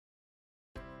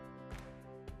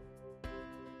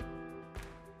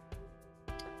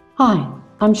Hi,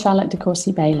 I'm Charlotte de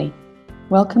Courcy Bailey.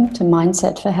 Welcome to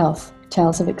Mindset for Health,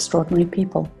 Tales of Extraordinary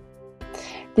People.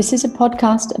 This is a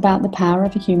podcast about the power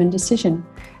of a human decision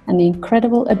and the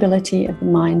incredible ability of the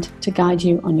mind to guide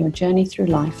you on your journey through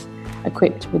life,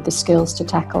 equipped with the skills to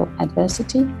tackle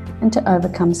adversity and to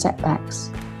overcome setbacks.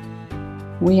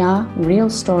 We are real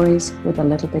stories with a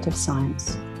little bit of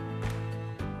science.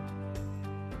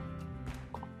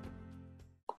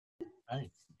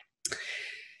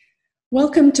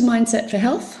 Welcome to Mindset for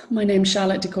Health. My name's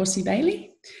Charlotte de Courcy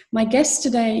Bailey. My guest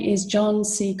today is John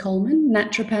C. Coleman,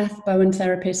 naturopath, Bowen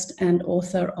therapist, and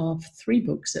author of 3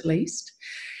 books at least.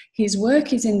 His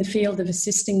work is in the field of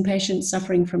assisting patients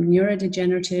suffering from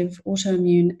neurodegenerative,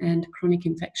 autoimmune, and chronic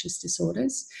infectious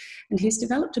disorders. And he's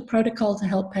developed a protocol to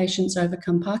help patients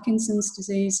overcome Parkinson's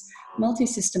disease,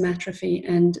 multisystem atrophy,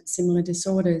 and similar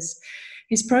disorders.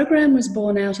 His program was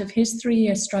born out of his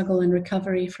 3-year struggle and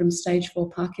recovery from stage 4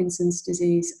 Parkinson's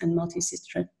disease and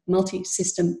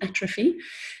multisystem atrophy,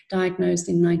 diagnosed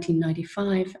in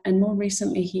 1995, and more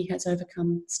recently he has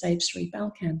overcome stage 3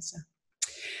 bowel cancer.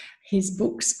 His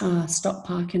books are Stop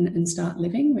Parkin and Start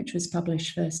Living, which was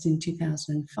published first in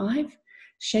 2005,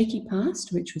 Shaky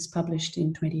Past, which was published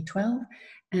in 2012,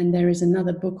 and there is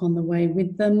another book on the way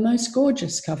with the most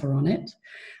gorgeous cover on it,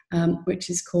 which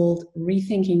is called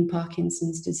Rethinking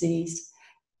Parkinson's Disease,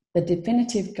 the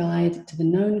definitive guide to the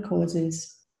known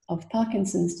causes of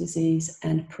Parkinson's disease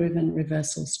and proven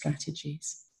reversal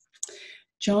strategies.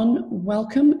 John,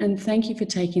 welcome, and thank you for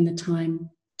taking the time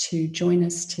to join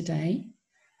us today.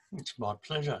 It's my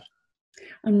pleasure.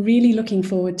 I'm really looking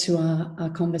forward to our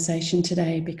conversation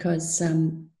today because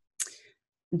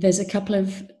there's a couple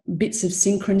of bits of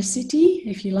synchronicity,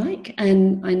 if you like,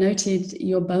 and I noted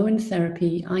your Bowen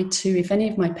therapy. I too, if any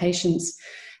of my patients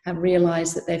have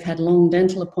realized that they've had long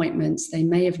dental appointments, they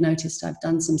may have noticed I've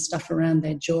done some stuff around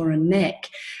their jaw and neck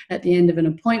at the end of an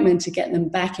appointment to get them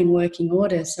back in working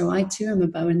order. So I too am a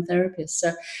Bowen therapist.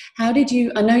 So how did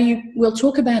you, I know we'll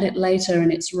talk about it later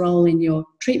and its role in your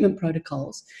treatment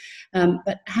protocols,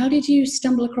 but how did you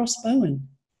stumble across Bowen?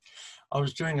 I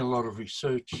was doing a lot of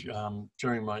research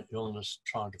during my illness,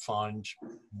 trying to find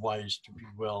ways to be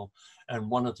well. And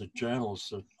one of the journals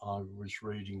that I was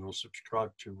reading or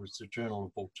subscribed to was the Journal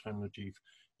of Alternative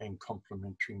and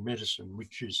Complementary Medicine,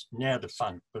 which is now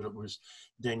defunct, but it was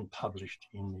then published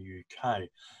in the UK.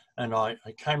 And I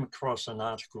came across an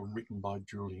article written by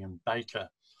Julian Baker,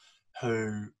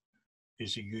 who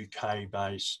is a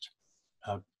UK-based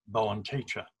Bowen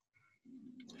teacher.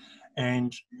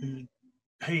 And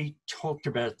he talked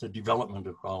about the development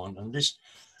of Bowen, and this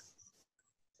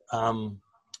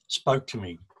spoke to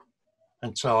me.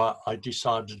 And so I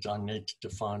decided I needed to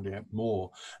find out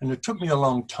more. And it took me a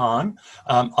long time.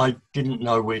 I didn't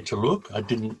know where to look. I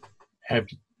didn't have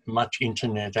much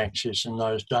internet access in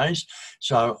those days.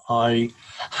 So I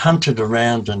hunted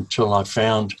around until I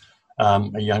found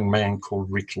a young man called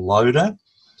Rick Loader,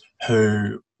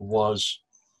 who was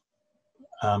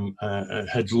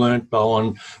had learnt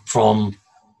Bowen from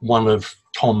one of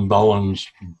Tom Bowen's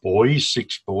boys,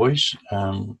 6 boys,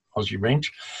 Aussie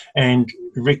Wrench, and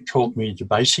Rick taught me the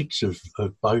basics of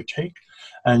Bowtech.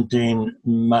 And then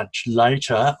much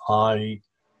later, I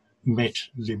met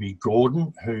Libby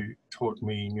Gordon, who taught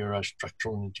me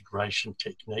neurostructural integration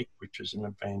technique, which is an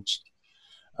advanced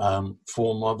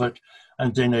form of it.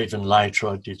 And then even later,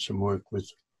 I did some work with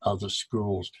other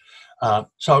schools.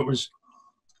 So it was,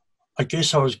 I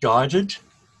guess I was guided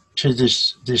to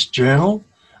this journal,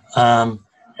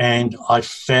 and I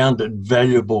found it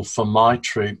valuable for my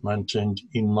treatment, and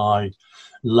in my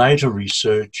later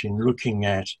research in looking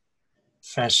at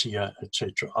fascia,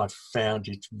 etc., I found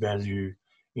its value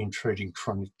in treating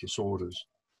chronic disorders.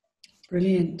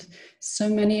 Brilliant. So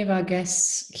many of our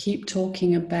guests keep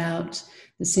talking about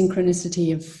the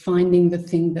synchronicity of finding the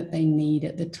thing that they need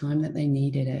at the time that they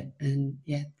needed it. And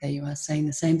yeah, there you are saying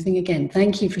the same thing again.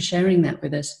 Thank you for sharing that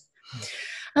with us.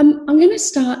 I'm going to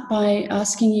start by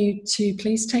asking you to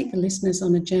please take the listeners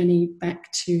on a journey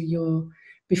back to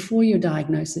before your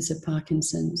diagnosis of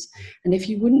Parkinson's. And if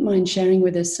you wouldn't mind sharing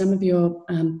with us some of your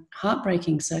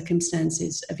heartbreaking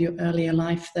circumstances of your earlier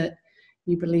life that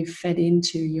you believe fed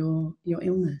into your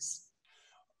illness.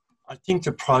 I think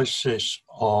the process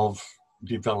of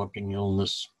developing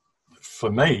illness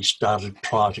for me started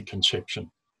prior to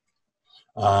conception.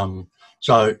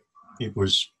 So it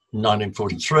was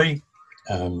 1943.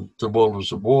 The world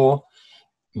was at war.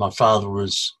 My father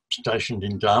was stationed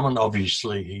in Darwin.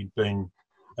 Obviously, he'd been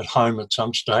at home at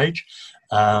some stage.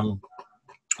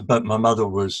 But my mother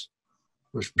was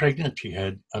pregnant. She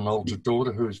had an older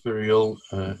daughter who was very ill,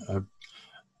 an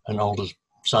older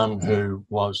son who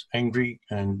was angry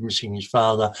and missing his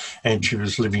father, and she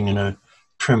was living in a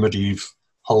primitive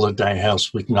holiday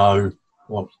house with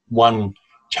one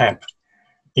tap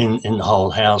in the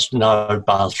whole house, no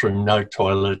bathroom, no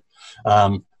toilet,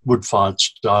 wood-fired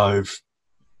stove,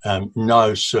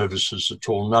 no services at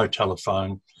all, no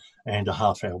telephone, and a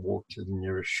half-hour walk to the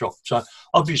nearest shop. So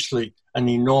obviously an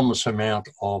enormous amount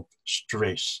of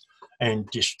stress and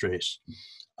distress.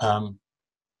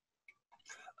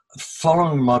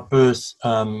 Following my birth,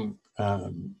 my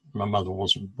mother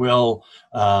wasn't well,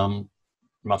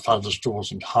 my father still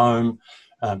wasn't home.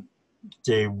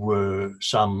 There were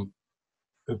some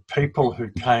people who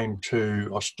came to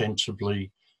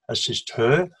ostensibly assist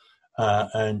her,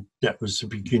 and that was the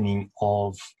beginning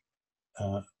of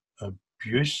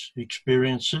abuse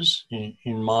experiences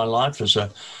in my life as a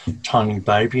tiny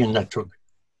baby, and that took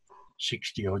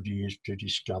 60 odd years to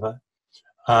discover.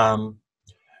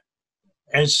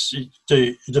 As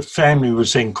the family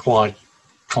was then quite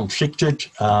conflicted,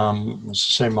 as I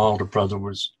say, my older brother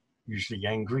was usually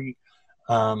angry.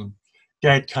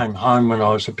 Dad came home when I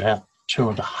was about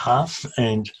 2.5,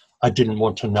 and I didn't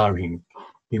want to know him.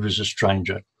 He was a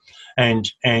stranger.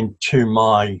 And to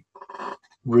my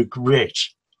regret,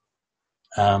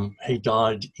 he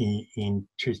died in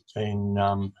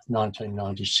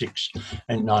 1996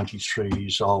 at 93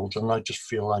 years old, and I just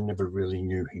feel I never really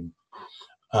knew him.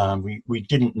 We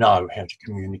didn't know how to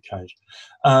communicate.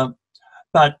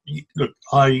 But look,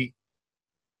 I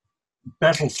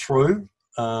battled through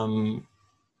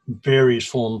various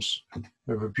forms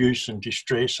of abuse and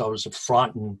distress. I was a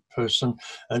frightened person.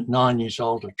 At 9 years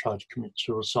old, I tried to commit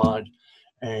suicide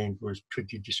and was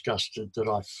pretty disgusted that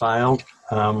I failed.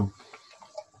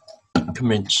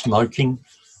 Commenced smoking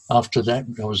after that.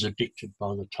 I was addicted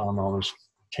by the time I was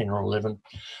 10 or 11.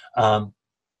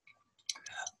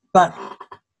 But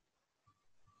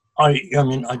I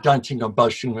mean, I don't think I'm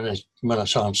boasting when I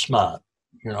say I'm smart.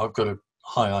 You know, I've got a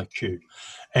high IQ,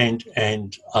 and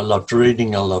I loved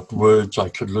reading. I loved words. I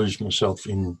could lose myself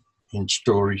in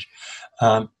stories.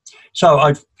 So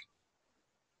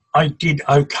I did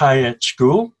okay at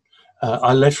school.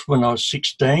 I left when I was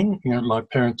 16. You know, my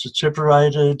parents had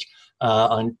separated.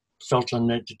 I felt I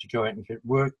needed to go out and get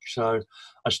work, so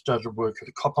I started work at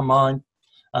a copper mine.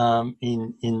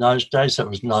 In those days, that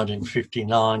was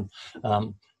 1959.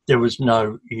 There was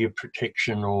no ear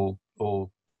protection or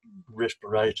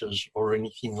respirators or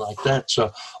anything like that.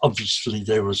 So obviously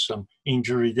there was some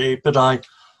injury there, but I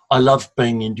loved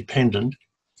being independent.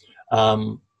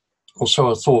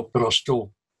 Also I thought, but I was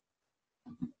still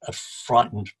a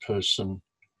frightened person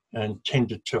and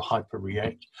tended to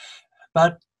hyperreact.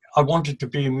 But I wanted to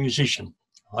be a musician.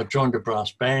 I joined a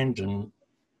brass band and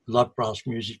loved brass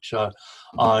music, so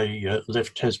I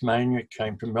left Tasmania,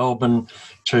 came to Melbourne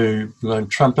to learn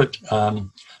trumpet,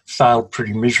 failed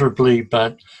pretty miserably,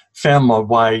 but found my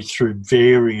way through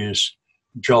various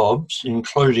jobs,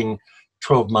 including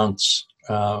 12 months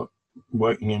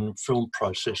working in a film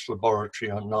process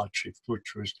laboratory on night shift,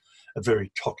 which was a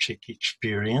very toxic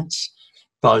experience,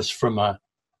 both from a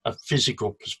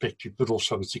physical perspective, but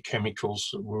also with the chemicals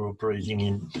that we were breathing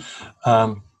in.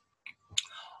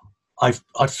 I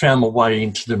found my way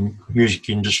into the music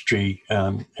industry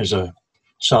as a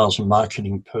sales and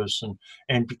marketing person,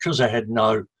 and because I had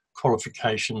no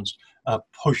qualifications,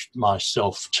 pushed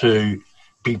myself to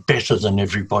be better than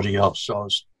everybody else. So I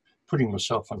was putting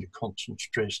myself under constant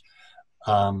stress,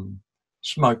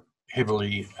 smoked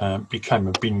heavily, became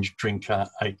a binge drinker,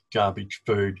 ate garbage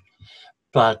food,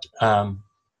 but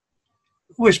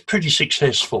was pretty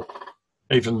successful,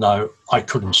 even though I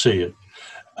couldn't see it.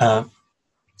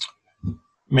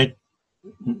 Met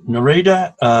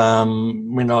Nerida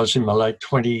when I was in my late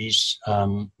 20s.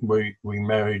 We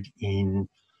married in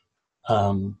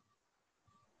a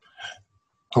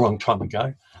long time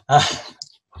ago.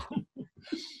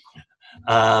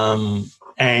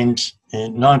 And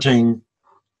in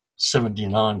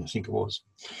 1979, I think it was.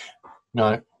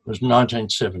 No, it was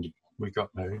 1970. We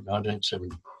got married,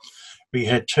 1970. We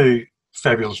had two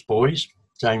fabulous boys,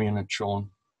 Damien and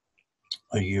Sean,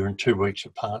 a year and 2 weeks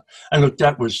apart. And look,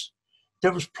 that was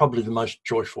probably the most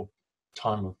joyful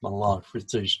time of my life with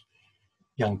these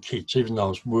young kids, even though I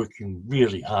was working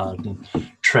really hard and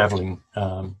travelling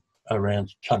around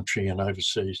the country and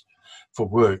overseas for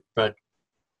work, but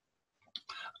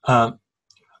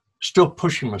still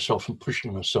pushing myself.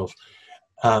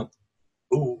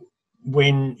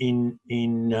 When in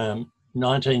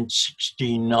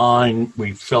 1969,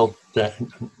 we felt that,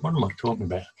 what am I talking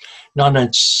about?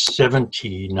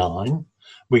 1979,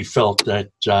 we felt that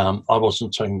I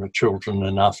wasn't seeing the children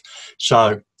enough.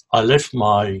 So I left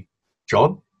my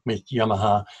job with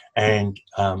Yamaha and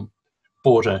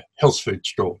bought a health food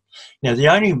store. Now, the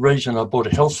only reason I bought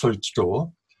a health food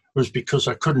store was because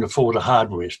I couldn't afford a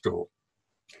hardware store.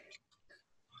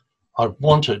 I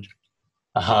wanted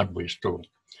a hardware store,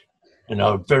 and they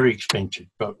were very expensive,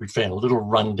 but we found a little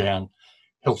rundown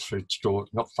health food store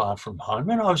not far from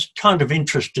home, and I was kind of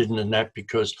interested in that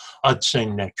because I'd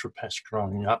seen naturopaths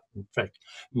growing up. In fact,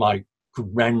 my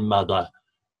grandmother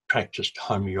practiced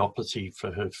homeopathy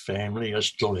for her family. I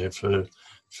still have her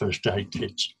first aid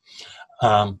kits.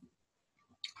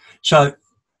 So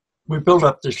we built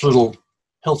up this little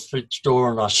health food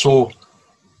store, and I saw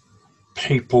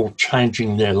people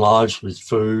changing their lives with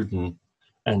food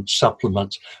and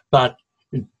supplements. But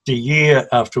the year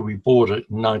after we bought it,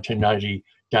 in 1980,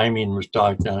 Damien was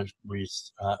diagnosed with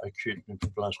acute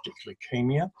lymphoblastic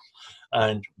leukemia,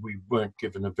 and we weren't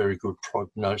given a very good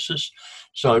prognosis.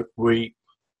 So we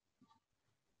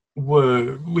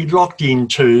locked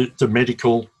into the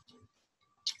medical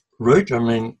route, I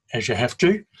mean, as you have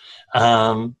to,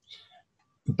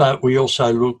 but we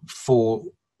also looked for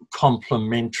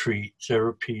complementary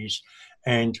therapies,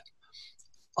 and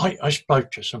I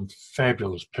spoke to some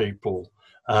fabulous people.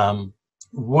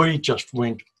 We just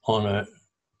went on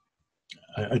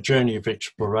a journey of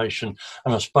exploration,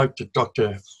 and I spoke to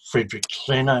Dr. Frederick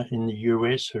Klenner in the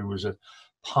US, who was a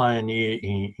pioneer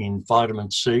in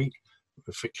vitamin C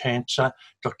for cancer,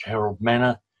 Dr. Harold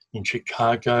Manner in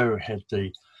Chicago, who had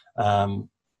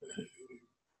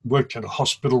worked at a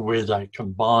hospital where they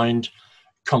combined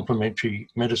complementary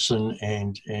medicine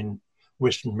and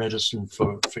Western medicine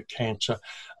for cancer,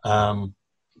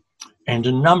 and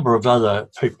a number of other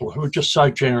people who were just so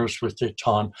generous with their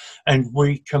time. And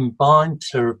we combined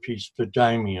therapies for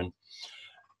Damien.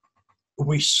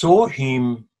 We saw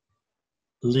him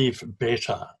live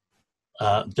better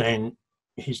than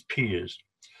his peers.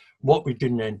 What we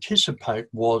didn't anticipate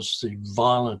was the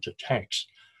violent attacks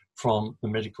from the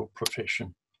medical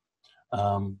profession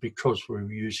because we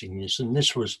were using this. And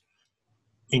this was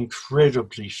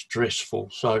incredibly stressful.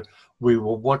 So we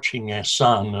were watching our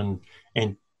son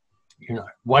and you know,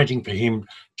 waiting for him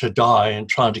to die and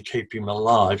trying to keep him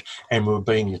alive, and we were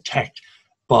being attacked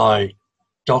by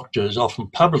doctors, often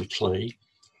publicly,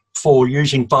 for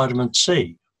using vitamin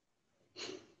C.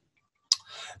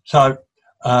 So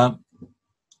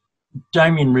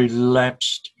Damien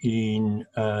relapsed in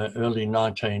early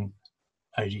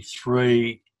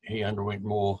 1983. He underwent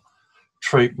more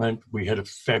treatment. We had a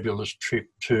fabulous trip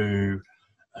to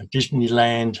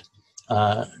Disneyland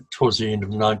towards the end of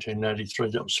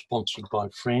 1983. That was sponsored by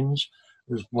friends.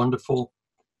 It was wonderful.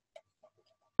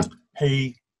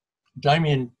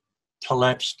 Damien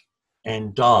collapsed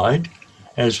and died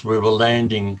as we were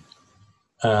landing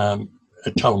at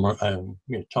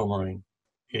Tullamarine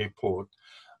Airport,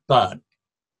 but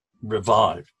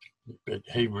revived. But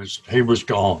he was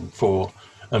gone for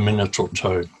a minute or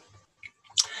two,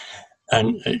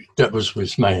 and that was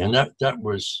with me, and that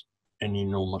was an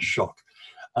enormous shock.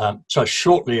 So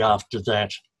shortly after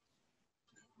that,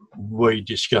 we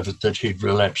discovered that he'd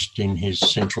relapsed in his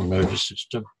central nervous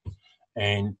system,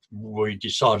 and we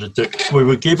decided that we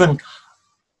were given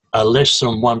a less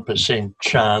than 1%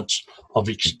 chance of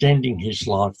extending his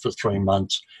life for 3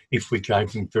 months if we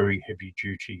gave him very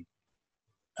heavy-duty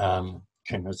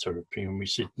chemotherapy, and we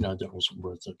said, no, that wasn't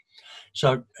worth it.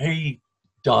 So he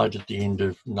died at the end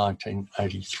of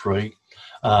 1983,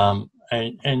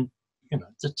 and you know,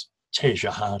 that tears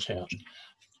your heart out,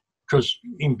 because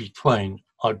in between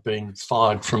I'd been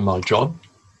fired from my job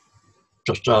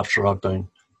just after I'd been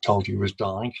told he was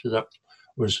dying, so that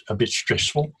was a bit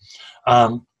stressful.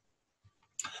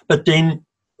 But then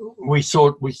we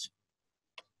thought we'd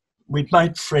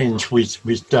made friends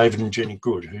with David and Jenny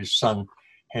Good, whose son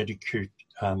had acute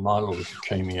myeloid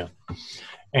leukemia.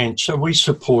 And so we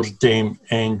supported them,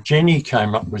 and Jenny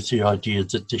came up with the idea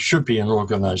that there should be an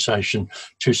organisation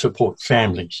to support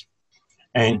families.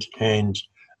 And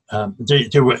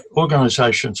there were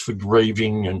organisations for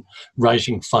grieving and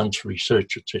raising funds for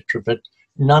research, etc., but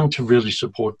none to really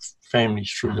support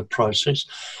families through the process.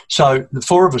 So the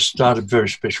four of us started Very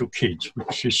Special Kids,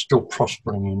 which is still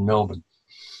prospering in Melbourne.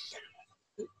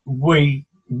 We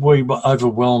were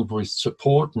overwhelmed with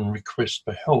support and requests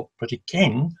for help, but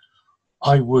again,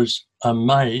 I was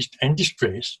amazed and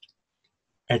distressed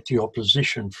at the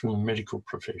opposition from the medical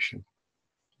profession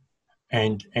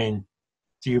and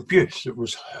the abuse that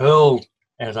was hurled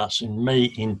at us, and me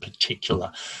in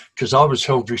particular, because I was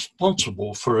held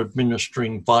responsible for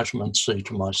administering vitamin C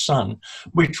to my son,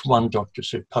 which one doctor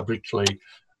said publicly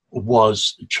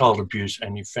was child abuse,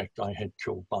 and in fact I had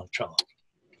killed my child.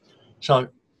 So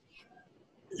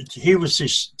here was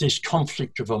this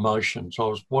conflict of emotions. I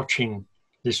was watching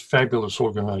this fabulous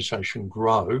organisation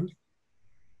grow,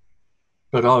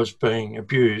 but I was being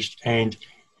abused, and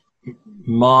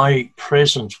my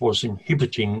presence was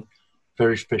inhibiting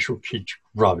very special kids'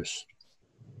 growth.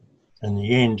 In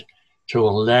the end, to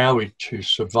allow it to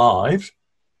survive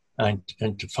and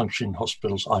to function in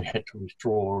hospitals, I had to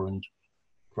withdraw and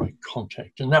break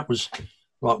contact. And that was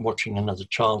like watching another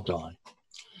child die.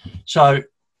 So,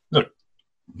 look,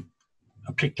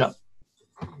 I picked up,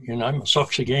 my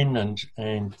socks again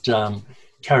and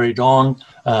carried on.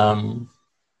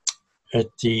 At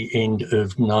the end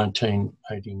of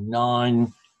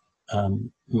 1989,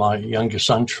 my younger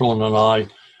son, Sean, and I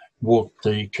walked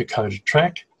the Kokoda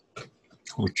Track,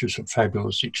 which was a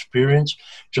fabulous experience.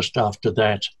 Just after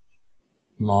that,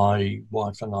 my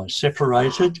wife and I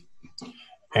separated,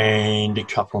 and a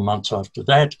couple of months after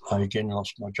that, I again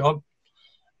lost my job.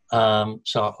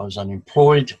 So I was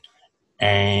unemployed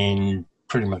and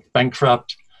pretty much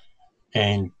bankrupt,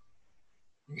 and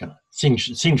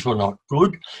things were not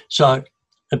good. So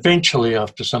eventually,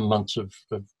 after some months of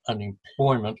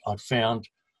unemployment, I found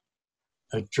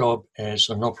a job as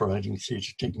an operating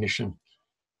theatre technician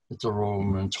at the Royal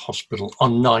Women's Hospital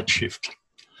on night shift.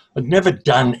 I'd never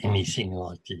done anything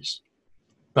like this,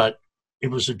 but it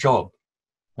was a job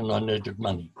and I needed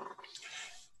money.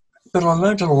 But I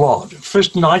learned a lot.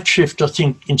 First night shift, I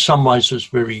think, in some ways was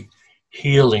very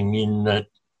healing in that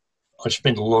I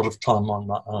spent a lot of time on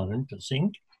my own to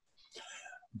think,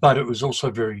 but it was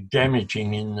also very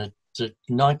damaging in that the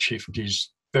night shift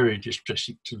is very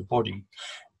distressing to the body.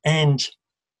 And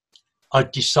I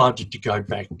decided to go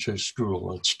back to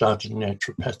school. I'd started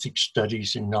naturopathic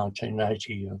studies in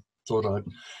 1980. I thought I'd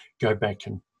go back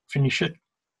and finish it.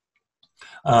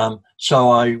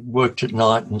 So I worked at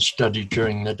night and studied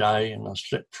during the day, and I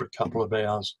slept for a couple of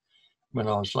hours when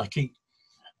I was lucky,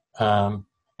 and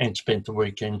spent the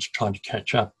weekends trying to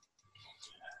catch up.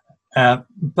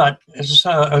 But as I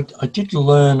say, I did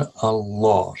learn a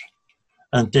lot.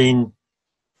 And then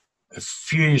a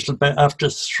few years, after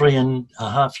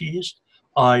 3.5 years,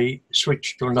 I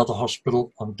switched to another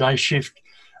hospital on day shift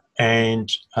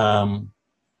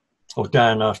or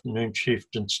day and afternoon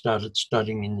shift, and started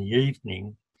studying in the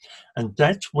evening. And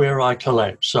that's where I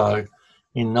collapsed. So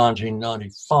in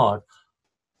 1995,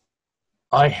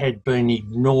 I had been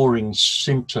ignoring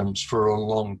symptoms for a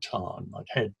long time. I'd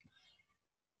had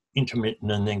intermittent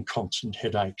and then constant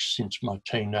headaches since my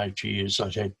teenage years.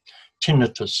 I'd had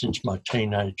tinnitus since my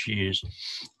teenage years.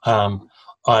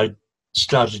 I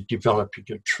started developing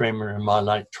a tremor in my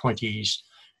late 20s,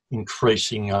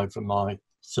 increasing over my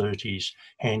 30s,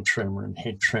 hand tremor and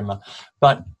head tremor.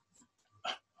 But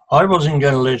I wasn't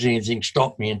going to let anything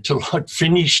stop me until I'd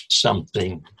finished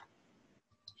something.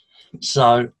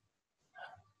 So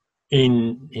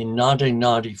in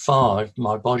 1995,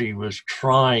 my body was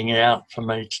crying out for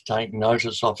me to take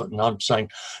notice of it. And I'm saying,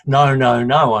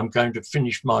 no, I'm going to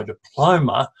finish my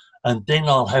diploma and then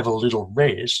I'll have a little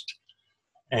rest.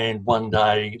 And one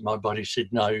day my body said,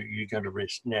 no, you're going to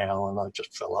rest now. And I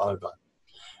just fell over.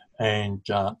 And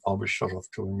I was shot off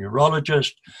to a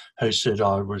neurologist who said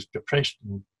I was depressed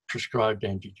and prescribed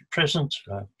antidepressants,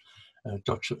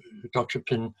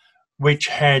 doxepin, which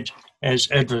had as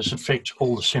adverse effects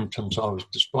all the symptoms I was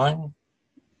displaying.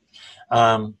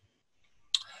 So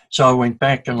I went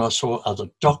back and I saw other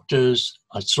doctors.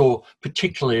 I saw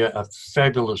particularly a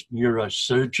fabulous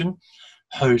neurosurgeon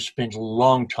who spent a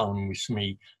long time with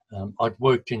me. I'd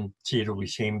worked in theatre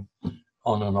with him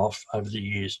on and off over the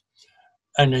years.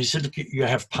 And he said, look, you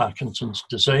have Parkinson's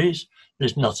disease.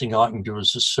 There's nothing I can do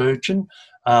as a surgeon.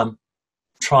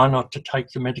 Try not to take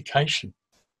the medication.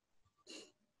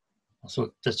 I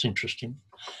thought, that's interesting.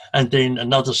 And then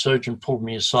another surgeon pulled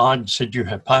me aside and said, you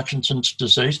have Parkinson's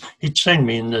disease. He'd seen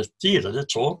me in the theatre,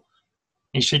 that's all.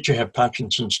 He said, you have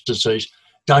Parkinson's disease.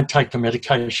 Don't take the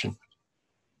medication.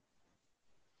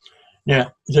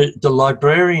 Now, the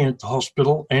librarian at the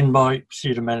hospital and my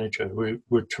theatre manager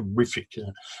were terrific,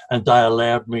 and they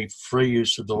allowed me free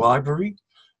use of the library.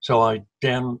 So I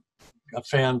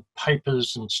found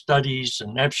papers and studies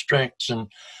and abstracts and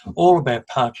all about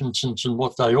Parkinson's, and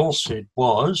what they all said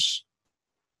was,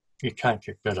 you can't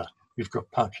get better. You've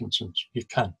got Parkinson's. You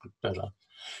can't get better.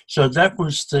 So that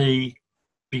was the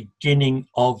beginning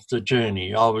of the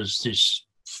journey. I was this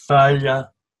failure,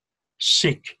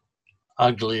 sick,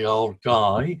 ugly old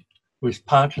guy with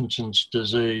Parkinson's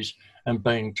disease and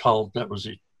being told that was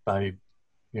it, babe,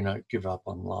 give up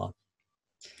on life.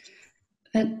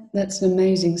 That's an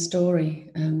amazing story,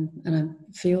 and I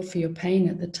feel for your pain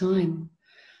at the time.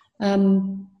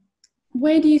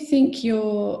 where do you think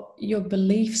your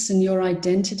beliefs and your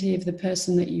identity of the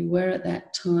person that you were at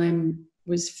that time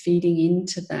was feeding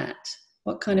into that?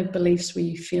 What kind of beliefs were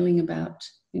you feeling about,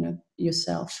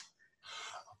 yourself?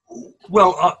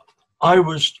 Well, I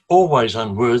was always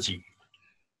unworthy.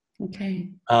 Okay.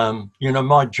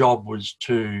 My job was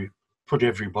to put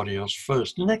everybody else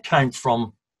first, and that came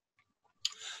from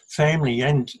family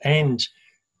and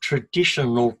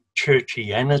traditional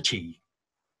churchianity.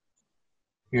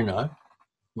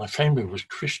 My family was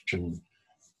Christian.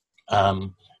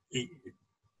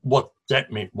 What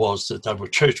that meant was that they were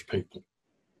church people,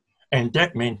 and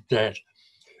that meant that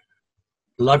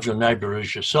love your neighbour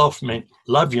as yourself meant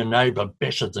love your neighbour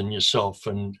better than yourself,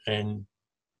 and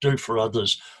do for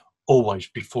others always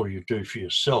before you do for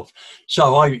yourself.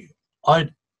 So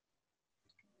I'd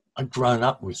grown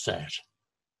up with that,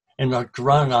 and I'd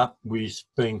grown up with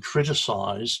being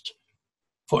criticised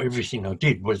for everything I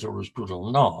did, whether it was good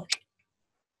or not.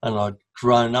 And I'd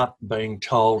grown up being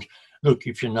told, look,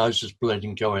 if your nose is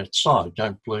bleeding, go outside,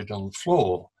 don't bleed on the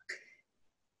floor.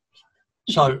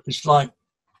 So it's like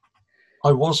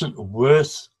I wasn't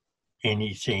worth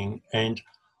anything, and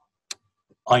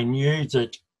I knew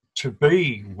that to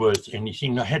be worth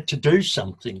anything, I had to do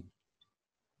something.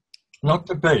 Not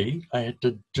to be, I had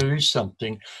to do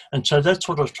something. And so that's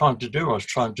what I was trying to do. I was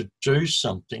trying to do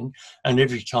something, and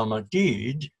every time I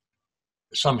did,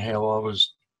 somehow I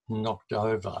was knocked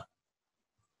over.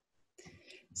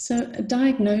 So a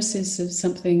diagnosis of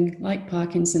something like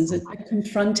Parkinson's, a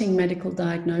confronting medical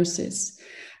diagnosis,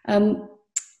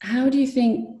 how do you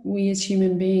think we as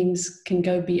human beings can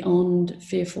go beyond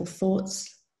fearful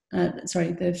thoughts,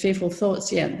 the fearful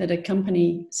thoughts, that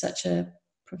accompany such a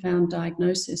profound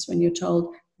diagnosis when you're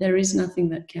told there is nothing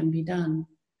that can be done?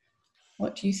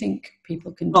 What do you think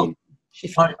people can do?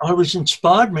 I was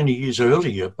inspired many years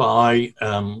earlier by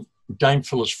Dame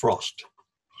Phyllis Frost,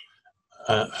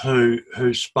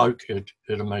 who spoke at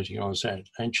a meeting I was at,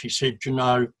 and she said,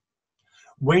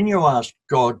 when you ask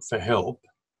God for help,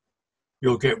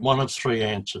 you'll get one of three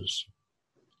answers: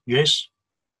 yes,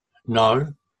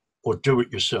 no, or do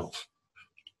it yourself.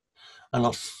 And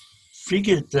I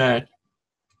figured that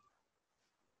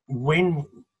when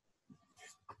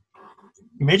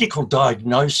medical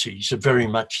diagnoses are very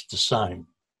much the same,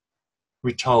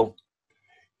 we're told,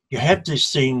 you have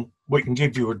this thing, we can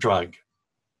give you a drug.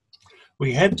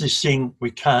 We have this thing,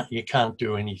 you can't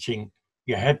do anything.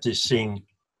 You have this thing,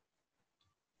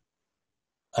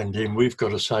 and then we've got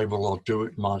to say, well, I'll do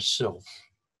it myself.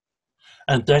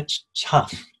 And that's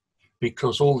tough,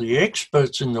 because all the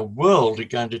experts in the world are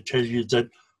going to tell you that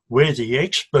we're the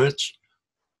experts.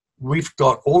 We've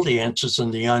got all the answers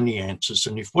and the only answers.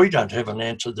 And if we don't have an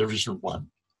answer, there isn't one.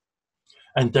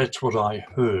 And that's what I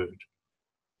heard.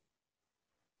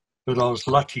 But I was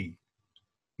lucky.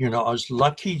 I was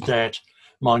lucky that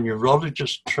my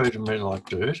neurologist treated me like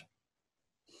dirt.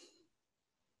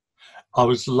 I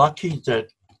was lucky that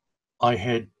I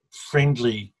had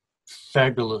friendly,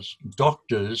 fabulous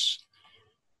doctors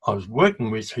I was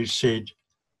working with who said,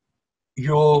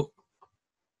 you're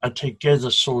a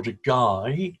together sort of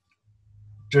guy,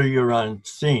 do your own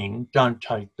thing, don't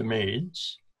take the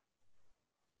meds.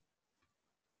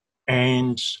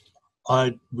 And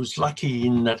I was lucky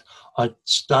in that I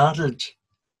started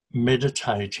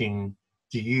meditating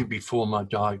the year before my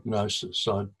diagnosis.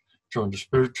 I joined a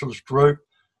spiritualist group,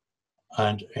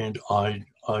 and I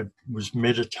was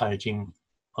meditating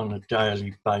on a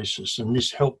daily basis, and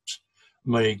this helped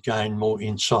me gain more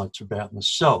insights about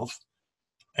myself,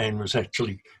 and was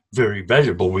actually very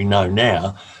valuable, we know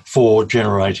now, for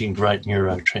generating great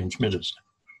neurotransmitters.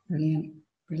 Brilliant,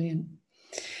 brilliant.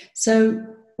 So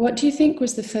what do you think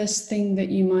was the first thing that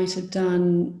you might have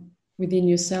done within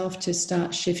yourself to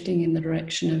start shifting in the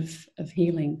direction of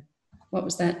healing? What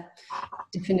was that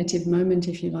definitive moment,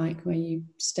 if you like, where you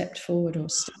stepped forward or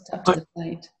stepped up to the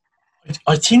plate?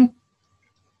 I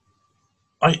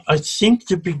think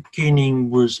the beginning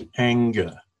was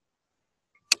anger,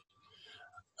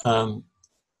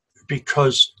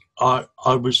 because I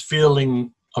was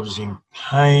in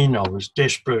pain, I was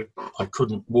desperate, I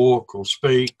couldn't walk or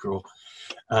speak or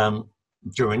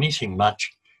do anything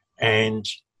much, and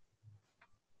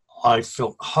I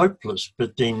felt hopeless.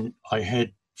 But then I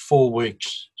had 4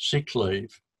 weeks sick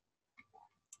leave,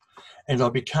 and I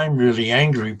became really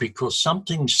angry because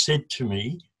something said to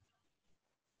me,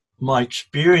 my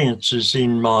experiences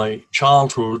in my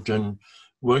childhood and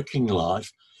working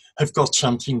life have got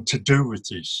something to do with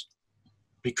this,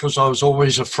 because I was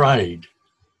always afraid.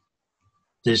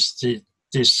 There's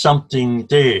something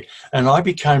there. And I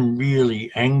became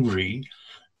really angry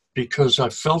because I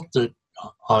felt that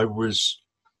I was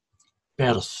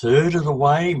about a third of the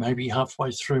way, maybe halfway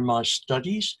through my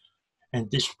studies, and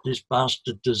this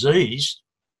bastard disease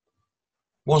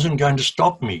wasn't going to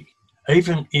stop me.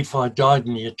 Even if I died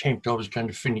in the attempt, I was going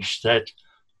to finish that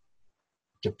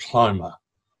diploma.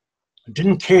 I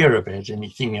didn't care about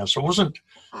anything else. I wasn't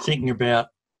thinking about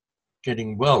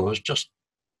getting well. It was just,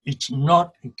 it's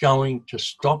not going to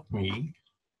stop me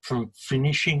from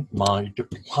finishing my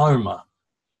diploma,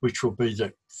 which will be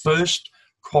the first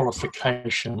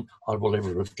qualification I will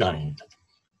ever have gained.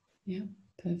 Yeah,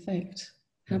 perfect.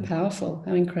 How powerful,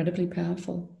 how incredibly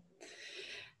powerful.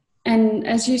 And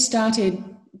as you started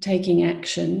taking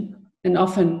action, and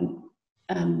often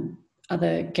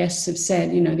other guests have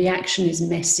said, you know, the action is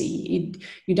messy.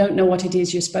 You don't know what it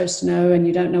is you're supposed to know, and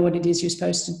you don't know what it is you're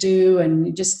supposed to do,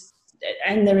 and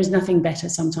there is nothing better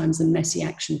sometimes than messy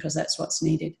action, because that's what's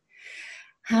needed.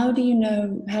 How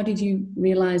did you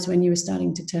realize when you were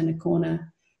starting to turn a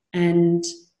corner, and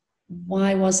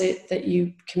why was it that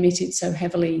you committed so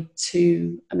heavily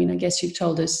to, I mean, I guess you've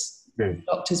told us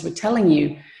doctors were telling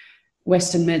you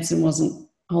Western medicine wasn't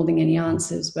holding any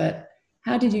answers, but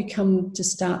how did you come to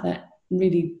start that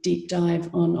really deep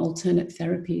dive on alternate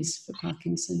therapies for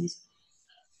Parkinson's?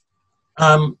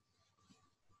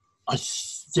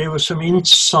 There were some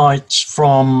insights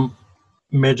from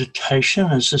meditation.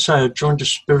 As I say, I joined a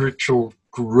spiritual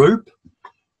group,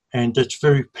 and it's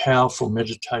very powerful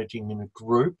meditating in a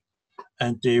group.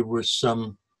 And there was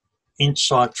some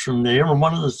insight from there. And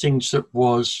one of the things that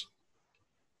was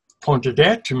pointed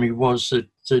out to me was that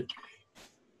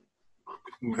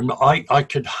I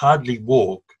could hardly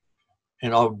walk,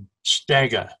 and I would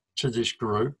stagger to this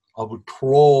group. I would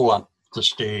crawl up the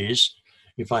stairs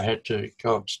if I had to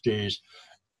go upstairs,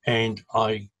 and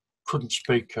I couldn't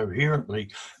speak coherently.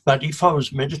 But if I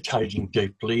was meditating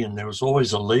deeply, and there was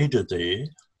always a leader there,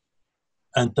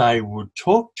 and they would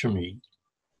talk to me,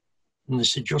 and they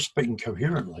said, "You're speaking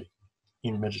coherently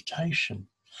in meditation."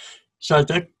 So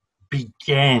that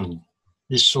began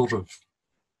this sort of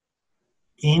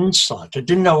insight. I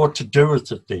didn't know what to do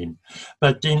with it then.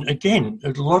 But then again,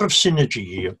 a lot of synergy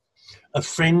here. A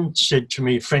friend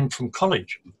from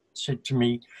college said to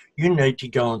me, "You need to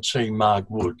go and see Marg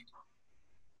Wood."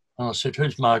 And I said,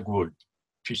 "Who's Marg Wood?"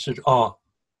 She said, "Oh,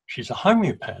 she's a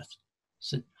homeopath." I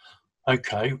said,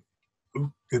 "Okay,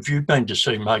 have you been to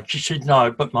see Marg?" She said,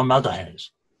 "No, but my mother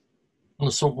has." And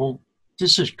I thought, well,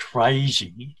 this is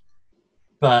crazy,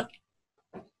 but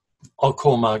I'll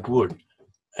call Marg Wood.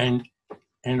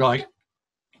 And I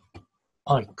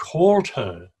called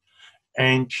her,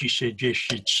 and she said, yes,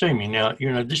 she'd see me. Now,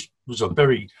 you know, this was a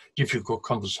very difficult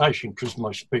conversation because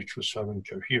my speech was so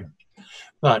incoherent.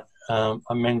 But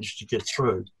I managed to get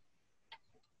through.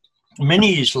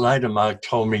 Many years later, Marg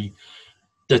told me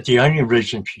that the only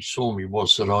reason she saw me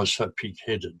was that I was so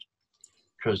pig-headed,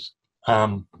 because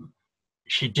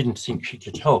she didn't think she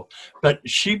could help. But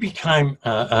she became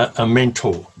a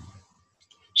mentor.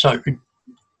 So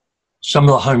some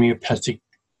of the homeopathic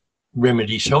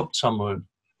remedies helped. Some were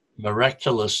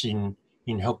miraculous in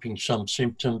helping some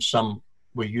symptoms. Some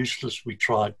were useless. We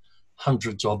tried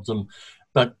hundreds of them.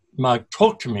 But Marg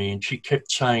talked to me, and she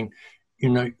kept saying, you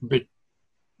know, but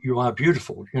you are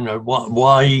beautiful. You know,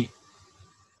 why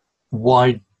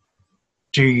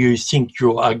do you think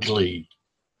you're ugly?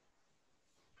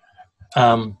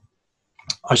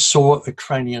 I saw a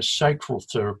craniosacral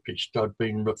therapist. I'd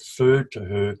been referred to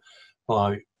her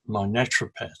by my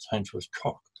naturopath, Hainsworth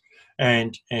Cock.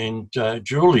 And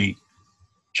Julie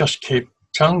just kept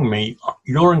telling me,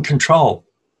 you're in control.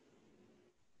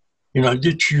 You know,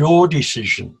 it's your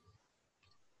decision.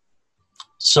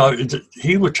 So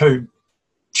here were two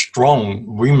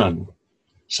strong women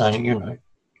saying, you know,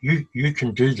 you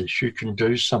can do this, you can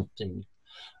do something.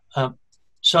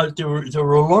 So there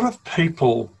were a lot of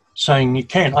people saying you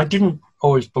can. I didn't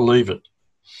always believe it.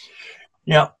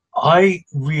 Now, I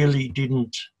really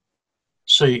didn't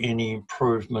see any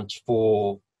improvements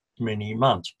for many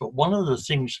months. But one of the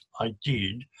things I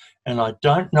did, and I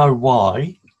don't know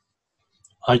why,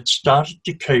 I started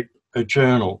to keep a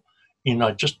journal. You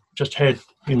know, just had,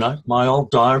 you know, my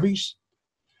old diaries,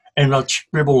 and I'd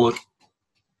scribble at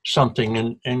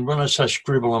something. And when I say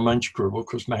scribble, I mean scribble,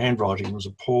 because my handwriting was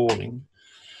appalling.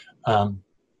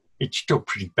 It's still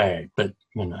pretty bad, but,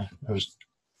 you know, it was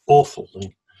awful.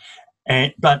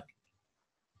 But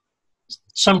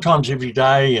sometimes every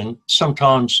day, and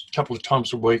sometimes a couple of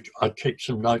times a week, I'd keep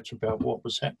some notes about what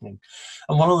was happening.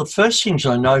 And one of the first things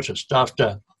I noticed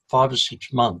after 5 or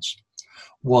 6 months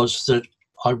was that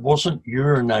I wasn't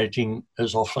urinating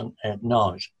as often at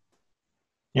night.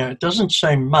 Now, it doesn't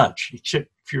seem much, except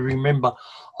if you remember,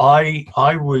 I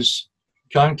was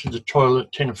going to the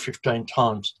toilet 10 or 15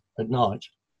 times at night,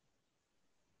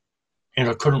 and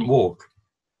I couldn't walk.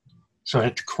 So I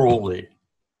had to crawl there.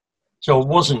 So I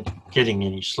wasn't getting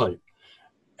any sleep.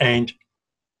 And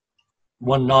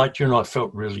one night, I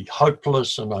felt really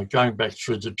hopeless, and going back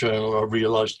through the journal, I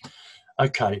realised,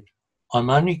 okay, I'm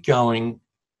only going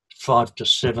 5 to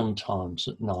 7 times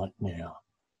at night now.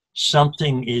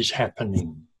 Something is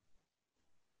happening.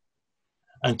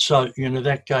 And so,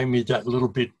 that gave me that little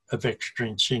bit of extra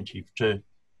incentive to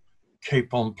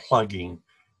keep on plugging,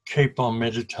 keep on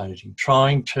meditating,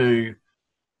 trying to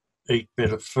eat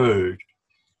better food,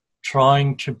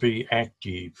 trying to be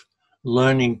active,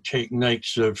 learning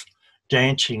techniques of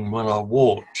dancing when I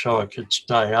walked so I could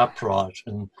stay upright,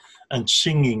 and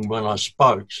singing when I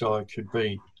spoke so I could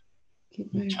be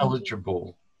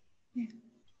intelligible. Yeah,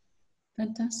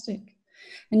 fantastic.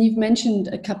 And you've mentioned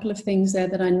a couple of things there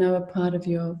that I know are part of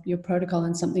your protocol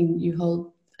and something you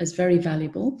hold as very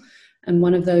valuable. And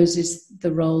one of those is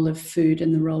the role of food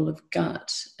and the role of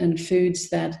gut, and foods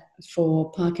that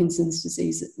for Parkinson's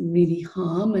disease really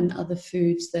harm, and other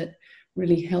foods that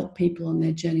really help people on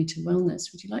their journey to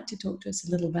wellness. Would you like to talk to us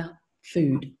a little about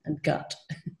food and gut?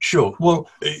 Sure. Well,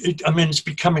 it's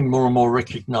becoming more and more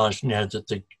recognised now that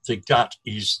the gut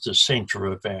is the centre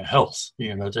of our health.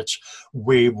 That's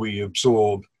where we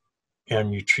absorb our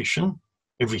nutrition,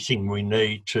 everything we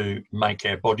need to make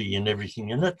our body and everything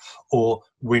in it, or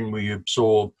when we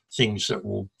absorb things that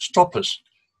will stop us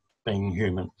being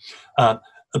human.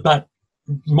 But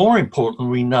more important,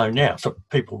 we know now for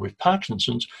people with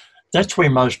Parkinson's, that's where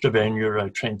most of our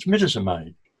neurotransmitters are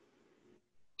made.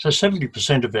 So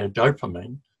 70% of our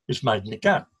dopamine is made in the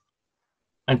gut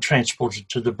and transported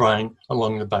to the brain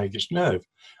along the vagus nerve.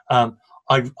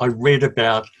 I read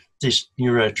about this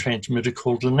neurotransmitter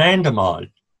called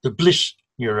anandamide, the bliss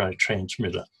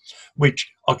neurotransmitter,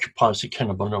 which occupies the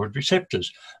cannabinoid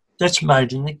receptors. That's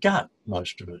made in the gut,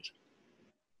 most of it,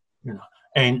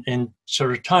 and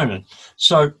serotonin.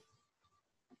 So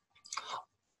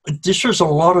this was a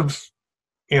lot of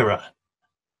error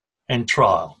and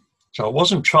trial. So it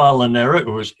wasn't trial and error, it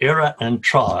was error and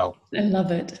trial. I love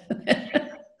it.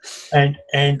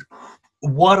 and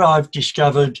what I've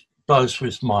discovered, both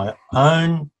with my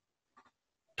own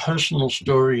personal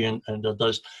story and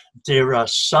others, there are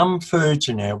some foods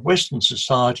in our Western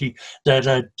society that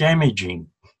are damaging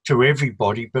to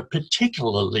everybody, but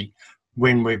particularly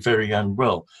when we're very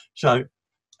unwell. So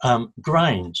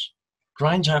grains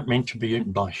aren't meant to be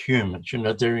eaten by humans.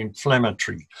 They're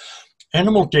inflammatory.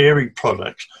 Animal dairy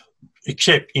products,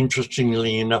 except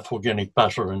interestingly enough, organic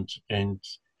butter and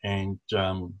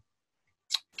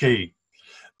ghee,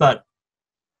 but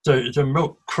the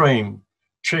milk, cream,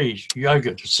 cheese,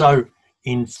 yogurt are so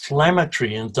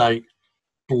inflammatory, and they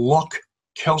block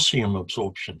calcium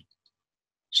absorption.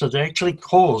 So they actually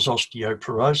cause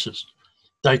osteoporosis.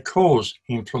 They cause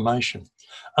inflammation.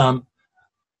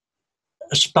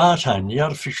 Aspartame, the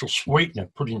artificial sweetener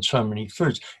put in so many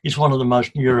foods, is one of the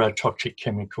most neurotoxic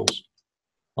chemicals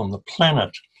on the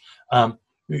planet.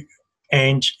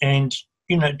 And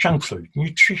junk food,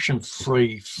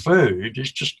 nutrition-free food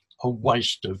is just a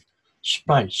waste of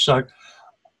space. So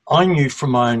I knew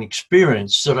from my own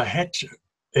experience that I had to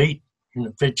eat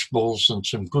vegetables and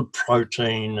some good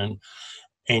protein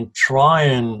and try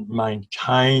and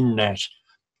maintain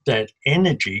that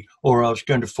energy, or I was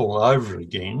going to fall over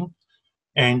again.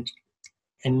 And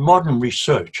modern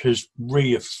research has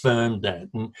reaffirmed that.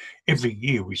 And every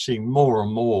year we see more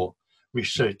and more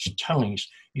research telling us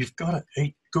you've got to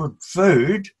eat good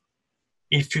food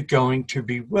if you're going to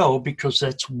be well, because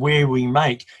that's where we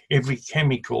make every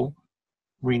chemical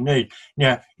we need.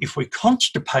 Now, if we're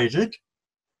constipated,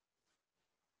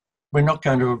 we're not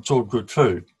going to absorb good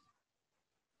food.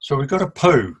 So we've got to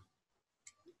poo.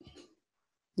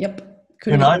 Yep.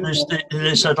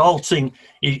 There's that old thing,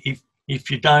 if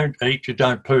you don't eat, you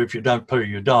don't poo. If you don't poo,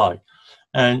 you die.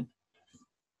 And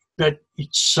that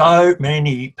it's so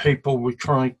many people with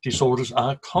chronic disorders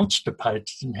are constipated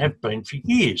and have been for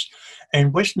years.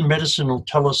 And Western medicine will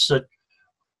tell us that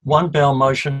one bowel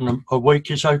motion a week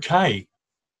is okay.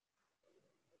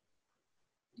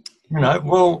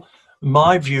 Well,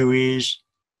 my view is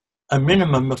a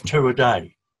minimum of 2 a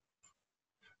day.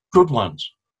 Good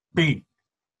ones, big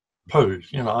poos.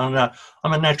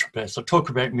 I'm a naturopath. I talk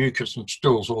about mucus and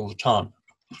stools all the time.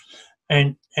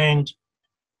 And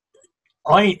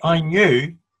I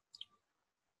knew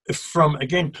from,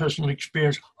 again, personal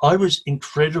experience, I was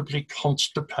incredibly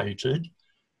constipated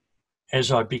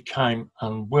as I became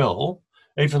unwell,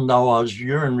 even though I was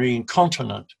urinary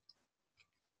incontinent.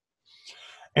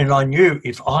 And I knew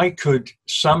if I could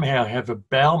somehow have a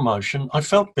bowel motion, I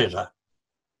felt better.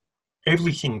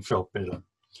 Everything felt better.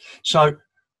 So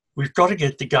we've got to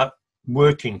get the gut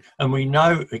working. And we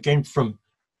know, again, from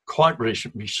quite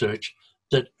recent research,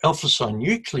 that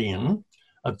alpha-synuclein,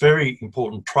 a very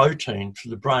important protein for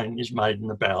the brain, is made in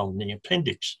the bowel and the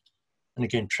appendix, and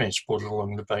again transported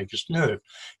along the vagus nerve.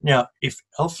 Now, if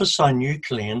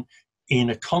alpha-synuclein in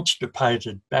a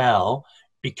constipated bowel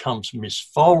becomes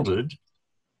misfolded,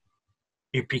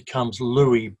 it becomes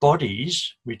Lewy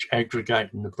bodies, which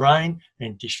aggregate in the brain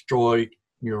and destroy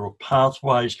neural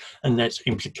pathways, and that's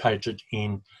implicated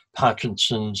in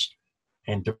Parkinson's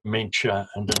and dementia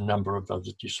and a number of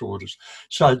other disorders.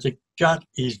 So the gut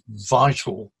is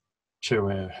vital to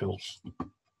our health.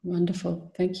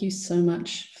 Wonderful. Thank you so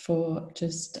much for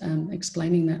just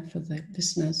explaining that for the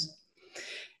listeners.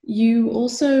 You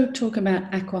also talk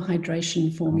about aqua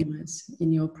hydration formulas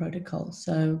in your protocol.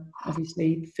 So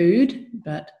obviously food,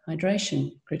 but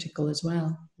hydration critical as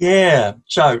well. Yeah.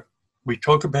 So we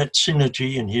talk about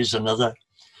synergy, and here's another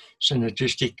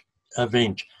synergistic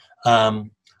event.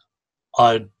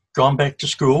 I'd gone back to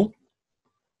school,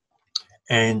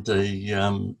 and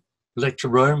the lecture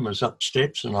room was up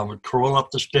steps, and I would crawl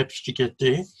up the steps to get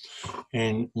there.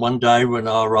 And one day when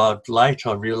I arrived late,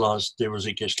 I realised there was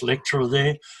a guest lecturer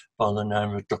there by the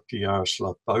name of Dr.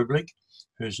 Jaroslav Boblik,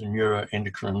 who's a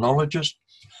neuroendocrinologist.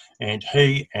 And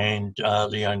he and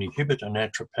Leonie Hibbert, a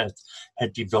naturopath,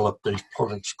 had developed these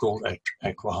products called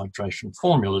aqua hydration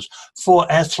formulas for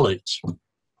athletes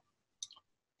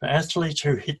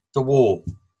who hit the wall.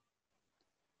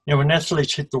 Now, when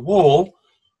athletes hit the wall,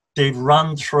 they've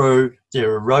run through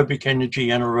their aerobic energy,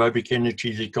 anaerobic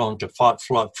energy, they've gone to fight,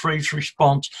 flight, freeze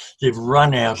response, they've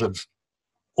run out of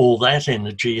all that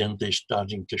energy and they're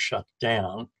starting to shut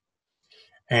down.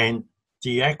 And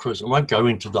the aquas, I won't go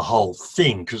into the whole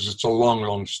thing because it's a long,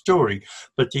 long story,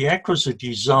 but the aquas are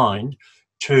designed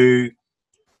to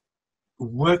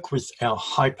work with our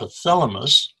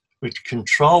hypothalamus, which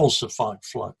controls the fight,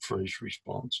 flight, freeze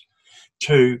response,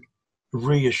 to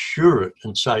reassure it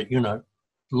and say, you know,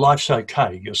 life's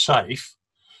okay, you're safe.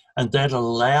 And that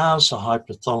allows the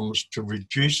hypothalamus to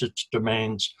reduce its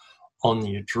demands on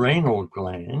the adrenal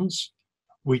glands,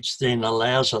 which then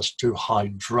allows us to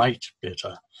hydrate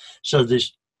better. So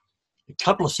there's a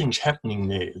couple of things happening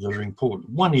there that are important.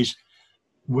 One is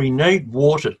we need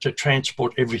water to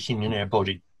transport everything in our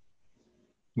body.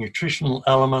 Nutritional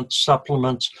elements,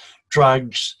 supplements,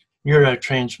 drugs,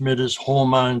 neurotransmitters,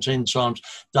 hormones, enzymes,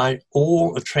 they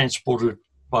all are transported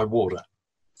by water.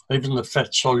 Even the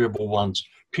fat-soluble ones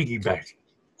piggyback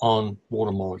on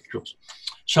water molecules.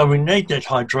 So we need that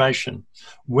hydration.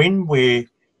 When we're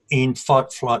in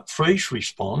fight, flight, freeze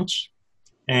response,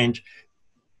 and,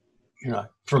 you know,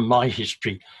 from my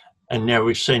history, and now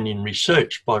we've seen in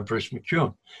research by Bruce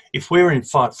McEwen, if we're in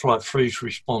fight, flight, freeze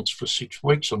response for 6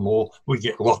 weeks or more, we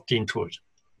get locked into it.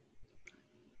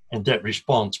 And that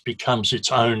response becomes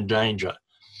its own danger.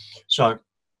 So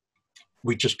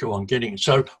we just go on getting it.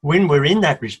 So when we're in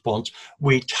that response,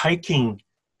 we're taking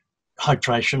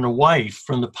hydration away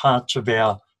from the parts of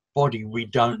our body we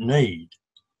don't need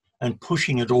and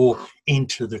pushing it all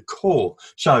into the core.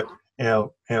 So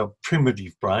our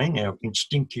primitive brain, our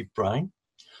instinctive brain,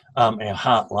 our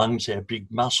heart, lungs, our big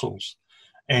muscles,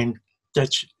 and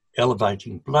that's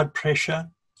elevating blood pressure,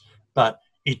 but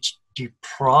it's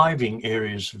depriving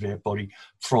areas of our body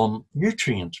from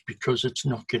nutrients because it's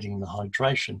not getting the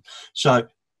hydration. So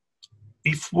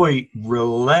if we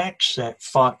relax that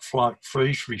fight, flight,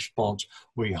 freeze response,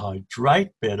 we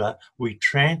hydrate better, we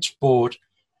transport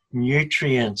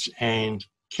nutrients and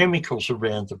chemicals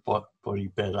around the body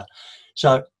better.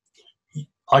 So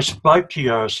I spoke to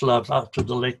Jaroslav after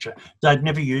the lecture. They'd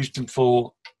never used them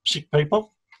for sick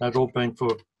people. They'd all been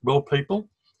for well people.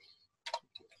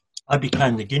 I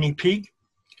became the guinea pig.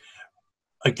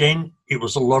 Again, it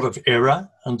was a lot of error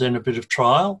and then a bit of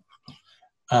trial.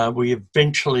 We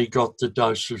eventually got the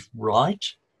doses right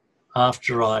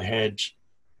after I had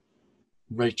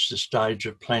reached the stage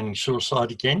of planning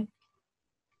suicide again.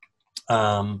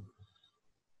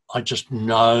 I just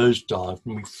nosedived,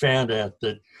 and we found out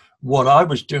that what I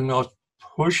was doing, I was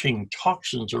pushing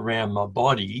toxins around my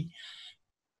body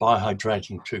by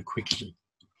hydrating too quickly.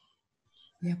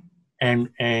 Yeah.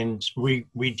 And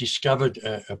we discovered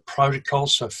a protocol,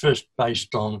 so first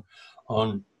based on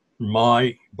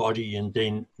my body and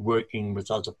then working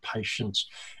with other patients,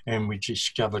 and we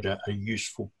discovered a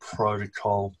useful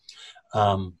protocol.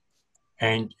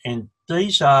 And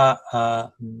these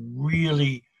are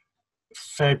really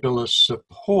fabulous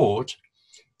support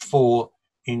for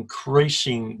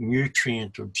increasing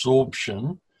nutrient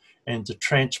absorption and the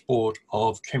transport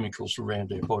of chemicals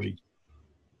around our body.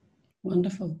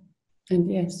 Wonderful. And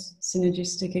yes,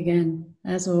 synergistic again,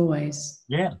 as always.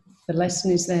 Yeah. The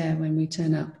lesson is there when we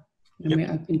turn up and Yep.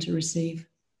 we're open to receive.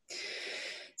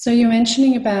 So you're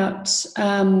mentioning about,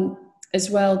 as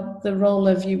well, the role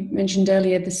of, you mentioned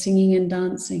earlier, the singing and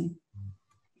dancing.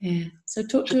 Yeah. So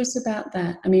talk to us about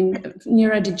that. I mean,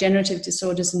 neurodegenerative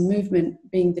disorders and movement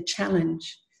being the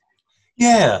challenge.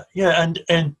 Yeah,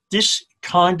 and this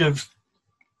kind of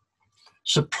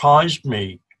surprised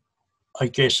me, I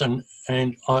guess, and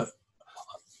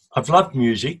I've loved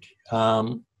music.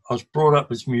 I was brought up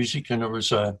with music, and it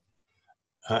was a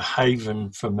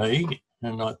haven for me.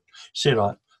 And I said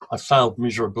I failed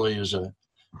miserably as a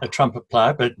trumpet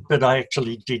player, but I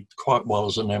actually did quite well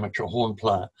as an amateur horn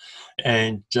player.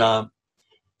 And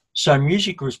so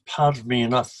music was part of me,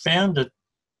 and I found it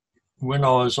when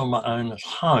I was on my own at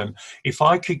home. If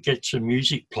I could get some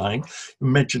music playing,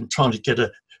 imagine trying to get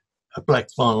a black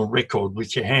vinyl record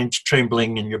with your hands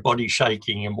trembling and your body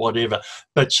shaking and whatever,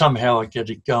 but somehow I get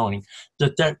it going,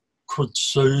 that could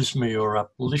soothe me or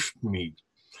uplift me.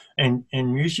 And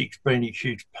music's been a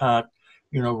huge part,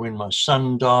 you know, when my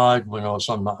son died, when I was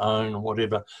on my own or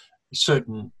whatever,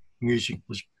 certain music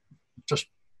was just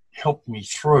helped me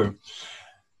through.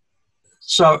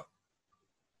 So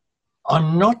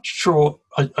I'm not sure.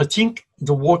 I think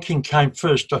the walking came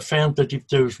first. I found that if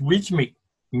there was rhythmic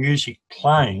music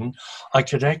playing, I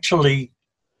could actually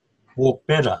walk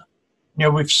better. Now,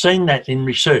 we've seen that in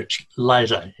research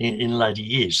later, in later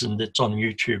years, and it's on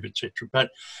YouTube, etc. But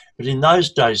in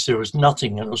those days, there was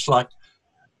nothing. And it was like,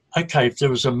 okay, if there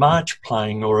was a march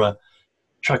playing or a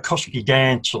Tchaikovsky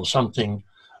dance or something,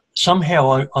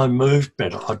 somehow I moved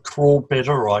better. I'd crawl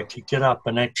better, or I could get up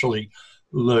and actually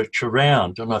lurch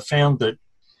around. And I found that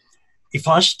if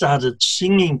I started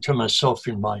singing to myself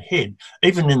in my head,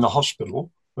 even in the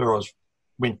hospital where I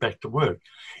went back to work,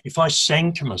 if I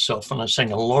sang to myself, and I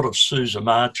sang a lot of Sousa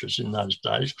marches in those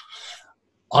days,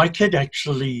 I could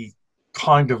actually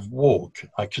kind of walk.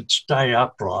 I could stay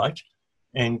upright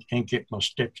and get my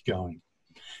steps going.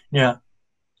 Now,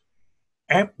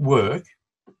 at work,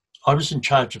 I was in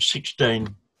charge of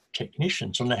 16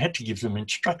 technicians, and I had to give them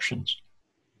instructions.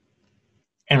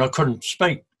 And I couldn't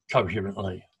speak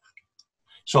coherently.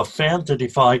 So I found that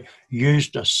if I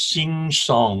used a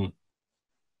sing-song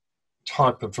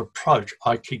type of approach,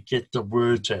 I could get the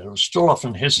words out. I was still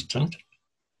often hesitant,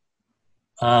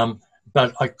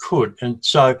 but I could. And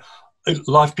so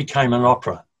life became an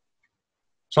opera.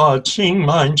 So I'd sing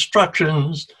my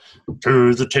instructions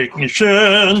to the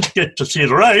technicians, get to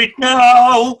theatre right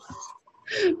now.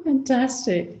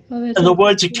 Fantastic. Oh, and the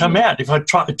words would come out. If I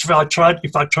tried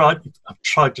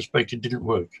to speak, it didn't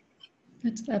work.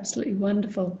 That's absolutely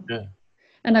wonderful. Yeah.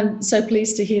 And I'm so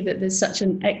pleased to hear that there's such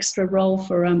an extra role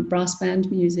for brass band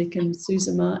music and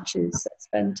Sousa marches. That's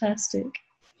fantastic.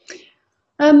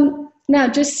 Now,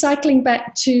 just cycling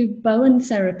back to Bowen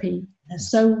therapy. Yes.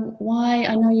 So why,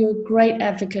 I know you're a great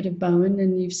advocate of Bowen,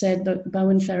 and you've said that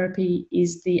Bowen therapy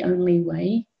is the only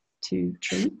way to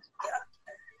treat.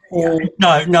 Or...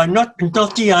 No, not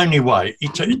the only way.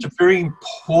 It's a very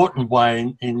important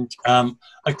way. And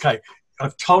okay,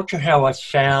 I've told you how I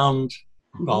found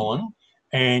Bowen,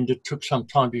 and it took some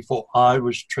time before I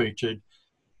was treated,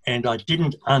 and I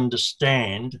didn't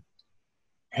understand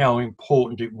how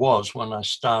important it was when I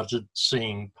started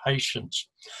seeing patients.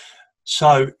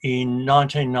 So in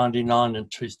 1999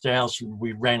 and 2000,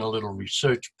 we ran a little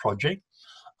research project,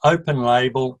 open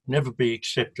label, never be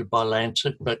accepted by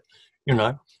Lancet, but, you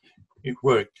know, it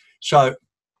worked. So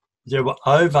there were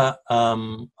over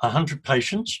 100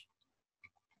 patients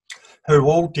who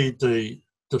all did the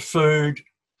food,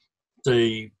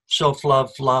 the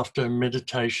self-love, laughter,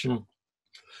 meditation,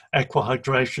 aqua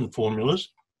hydration formulas,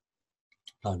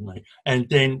 pardon me, and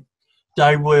then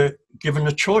they were given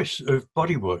a choice of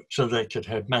bodywork, so they could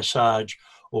have massage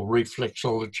or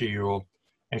reflexology or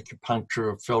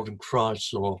acupuncture or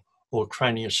Feldenkrais or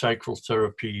craniosacral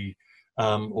therapy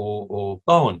or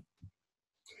Bowen.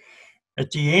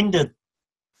 At the end of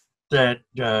that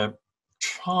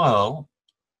trial,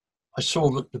 I saw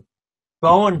that the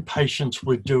Bowen patients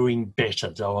were doing better.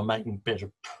 They were making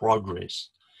better progress,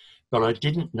 but I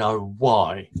didn't know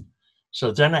why. So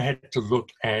then I had to look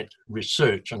at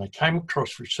research, and I came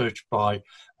across research by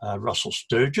Russell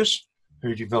Sturgis,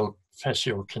 who developed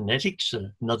fasciokinetics,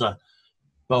 another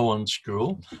Bowen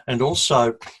school, and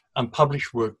also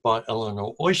unpublished work by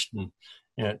Eleanor Oyston.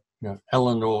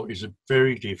 Eleanor is a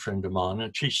very dear friend of mine,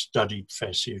 and she studied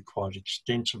fascia quite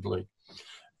extensively.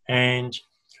 And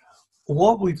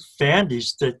what we found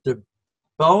is that the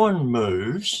Bowen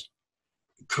moves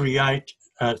create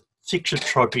a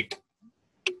thixotropic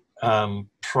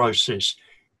process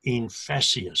in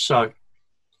fascia. So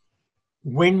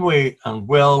when we're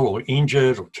unwell or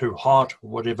injured or too hot or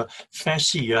whatever,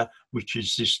 fascia, which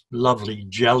is this lovely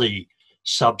jelly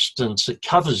substance that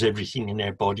covers everything in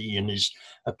our body and is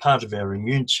a part of our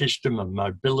immune system and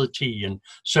mobility and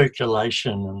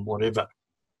circulation and whatever,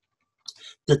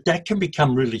 that can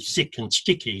become really thick and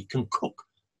sticky. It can cook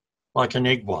like an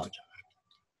egg white.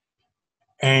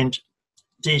 And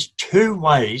there's two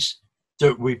ways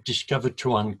that we've discovered to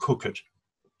uncook it.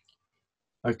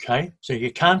 Okay, so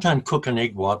you can't uncook an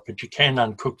egg white, but you can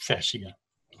uncook fascia.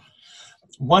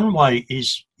 One way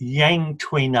is Yang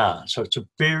Tui Na. So it's a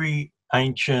very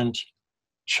ancient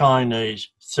Chinese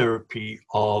therapy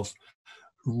of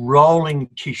rolling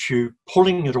tissue,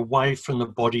 pulling it away from the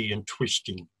body and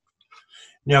twisting.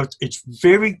 Now, it's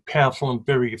very powerful and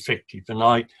very effective. And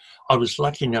I was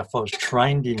lucky enough, I was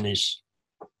trained in this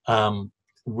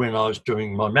when I was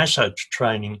doing my massage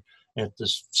training at the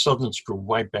Southern School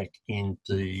way back in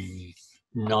the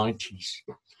 90s.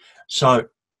 So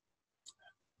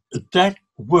that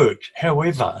worked.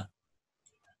 However,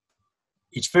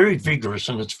 it's very vigorous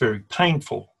and it's very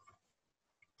painful.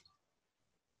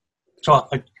 So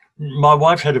my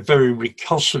wife had a very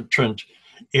recalcitrant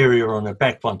area on her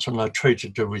back once, and I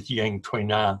treated her with Yang Tui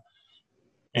Na,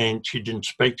 and she didn't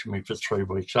speak to me for 3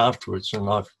 weeks afterwards, and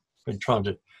I've been trying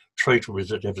to treat her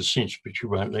with it ever since, but she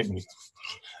won't let me.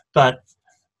 But,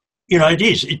 you know,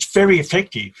 it's very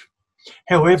effective.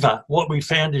 However, what we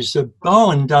found is that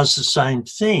Bowen does the same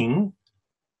thing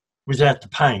without the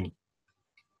pain.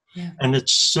 Yeah. And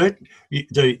it's certain,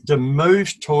 the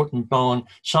moves taught in Bowen,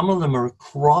 some of them are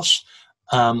across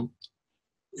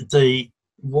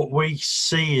what we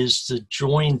see is the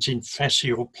joins in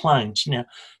fascial planes. Now,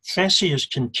 fascia is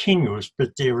continuous,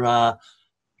 but there are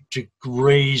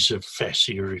degrees of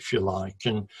fascia, if you like,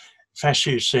 and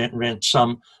fascia is around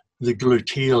the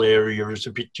gluteal area is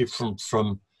a bit different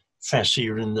from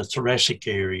fascia in the thoracic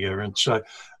area. And so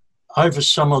over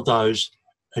some of those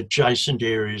adjacent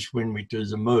areas when we do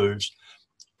the moves,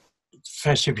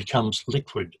 fascia becomes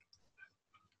liquid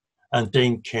and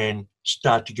then can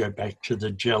start to go back to the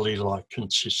jelly-like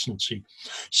consistency.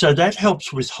 So that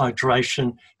helps with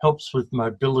hydration, helps with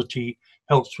mobility,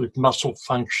 helps with muscle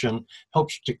function,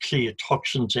 helps to clear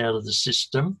toxins out of the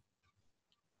system,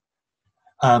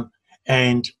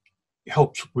 and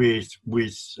helps with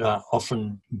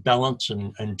often balance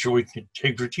and joint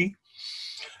integrity.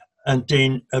 And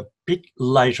then a bit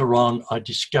later on, I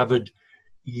discovered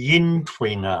Yin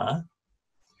Tui Na,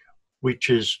 which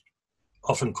is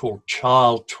often called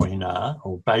child Tui Na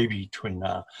or baby Tui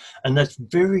Na, and that's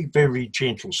very, very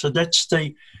gentle. So that's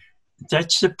the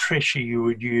pressure you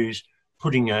would use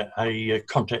putting a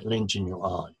contact lens in your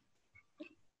eye.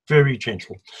 Very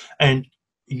gentle. And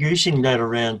using that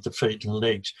around the feet and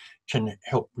legs can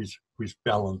help with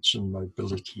balance and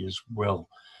mobility as well.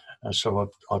 So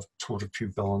I've taught a few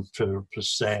balance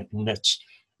therapists that, and that's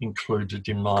included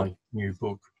in my new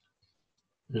book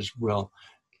as well.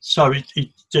 So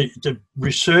the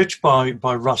research by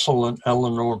Russell and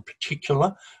Eleanor in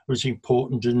particular was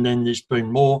important, and then there's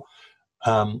been more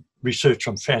research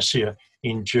on fascia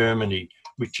in Germany,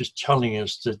 which is telling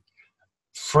us that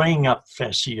freeing up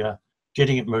fascia,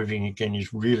 getting it moving again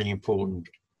is really important.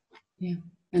 Yeah,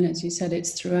 and as you said,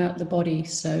 it's throughout the body,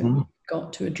 so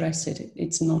got to address it.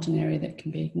 It's not an area that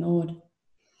can be ignored.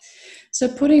 So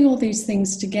putting all these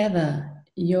things together,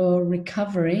 your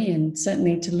recovery, and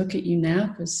certainly to look at you now,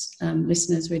 because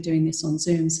listeners, we're doing this on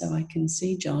Zoom, so I can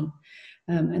see John,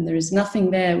 and there is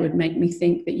nothing there would make me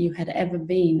think that you had ever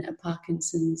been a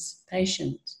Parkinson's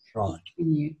patient. Right.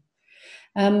 In you.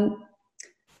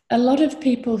 A lot of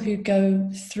people who go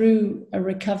through a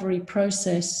recovery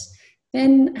process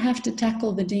then have to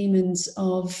tackle the demons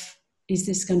of, is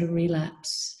this going to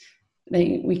relapse?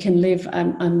 We can live,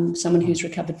 I'm someone who's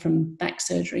recovered from back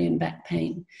surgery and back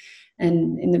pain.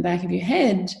 And in the back of your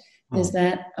head, there's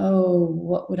that, oh,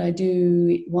 what would I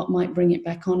do? What might bring it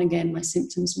back on again? My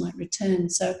symptoms might return.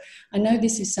 So I know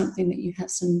this is something that you have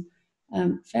some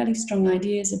fairly strong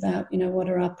ideas about, you know, what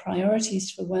are our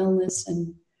priorities for wellness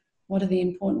and what are the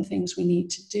important things we need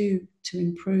to do to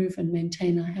improve and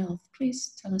maintain our health.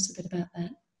 Please tell us a bit about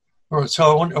that. All right,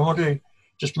 so I want to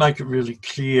just make it really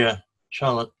clear,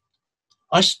 Charlotte.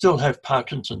 I still have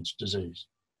Parkinson's disease.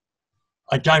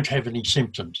 I don't have any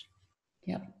symptoms.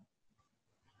 Yeah.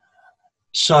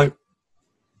 So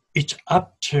it's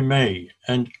up to me,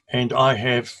 and I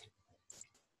have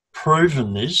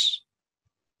proven this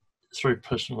through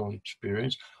personal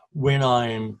experience. When I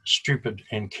am stupid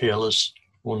and careless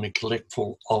or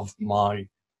neglectful of my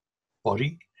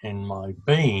body and my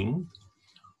being,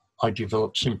 I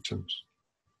develop symptoms.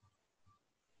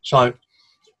 So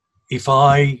if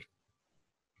I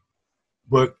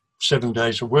work 7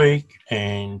 days a week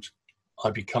and I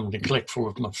become neglectful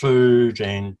of my food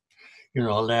and,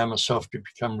 allow myself to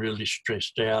become really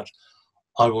stressed out,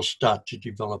 I will start to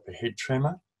develop a head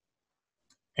tremor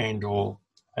and or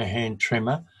a hand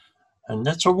tremor. And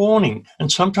that's a warning. And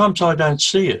sometimes I don't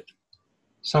see it.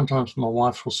 Sometimes my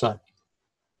wife will say,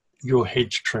 your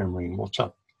head's tremoring, what's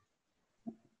up?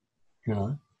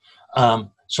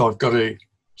 So I've got to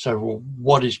say, well,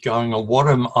 what is going on? What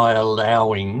am I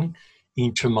allowing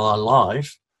into my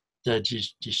life that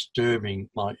is disturbing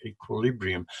my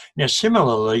equilibrium? Now,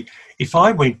 similarly, if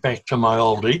I went back to my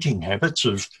old eating habits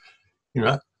of,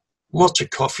 lots of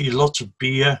coffee, lots of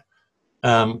beer,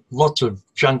 lots of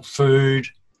junk food,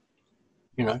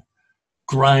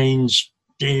 grains,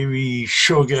 dairy,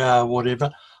 sugar,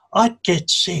 whatever, I'd get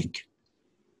sick.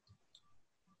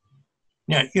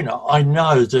 Now, I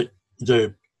know that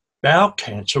the bowel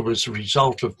cancer was a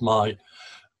result of my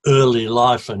early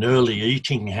life and early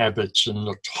eating habits and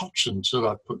the toxins that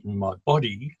I put in my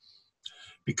body,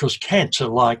 because cancer,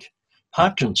 like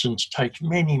Parkinson's, takes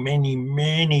many, many,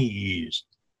 many years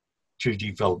to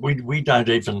develop. We don't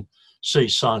even see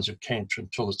signs of cancer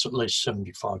until it's at least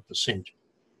 75%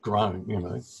 grown,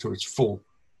 to its full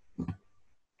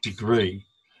degree.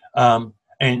 And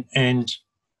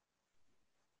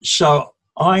so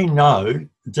I know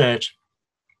that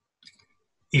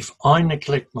if I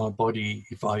neglect my body,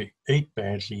 if I eat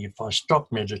badly, if I stop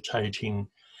meditating,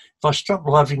 if I stop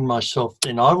loving myself,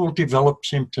 then I will develop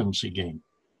symptoms again.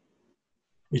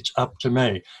 It's up to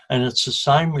me. And it's the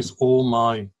same with all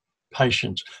my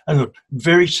patients. And look,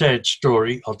 very sad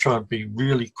story. I'll try and be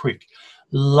really quick.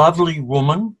 Lovely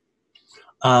woman,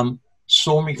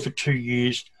 saw me for 2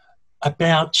 years,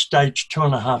 about stage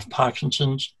 2.5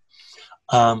 Parkinson's.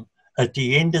 At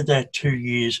the end of that 2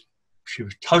 years, she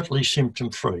was totally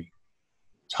symptom-free,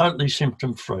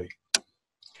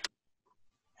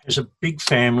 Has a big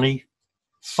family,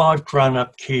 5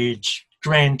 grown-up kids,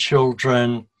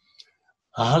 grandchildren,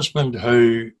 a husband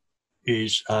who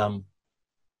is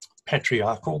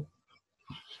patriarchal,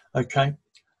 okay?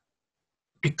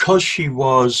 Because she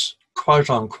was,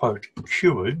 quote-unquote,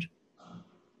 cured,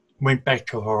 went back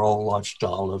to her old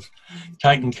lifestyle of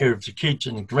taking care of the kids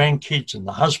and the grandkids and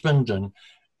the husband and,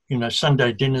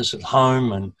 Sunday dinners at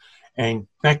home and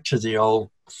back to the old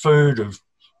food of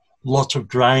lots of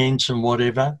grains and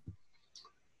whatever.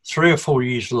 3 or 4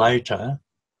 years later,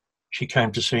 she came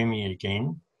to see me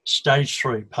again, stage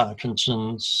 3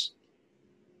 Parkinson's,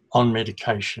 on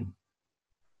medication.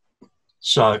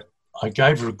 So I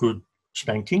gave her a good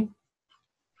spanking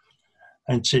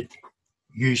and said,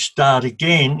 you start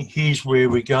again, here's where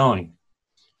we're going.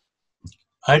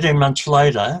 18 months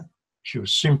later, she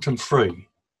was symptom-free.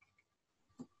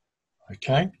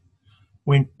 Okay?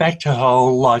 Went back to her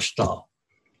old lifestyle.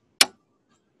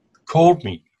 Called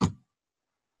me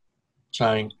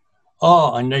saying,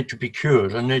 I need to be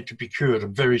cured.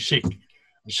 I'm very sick.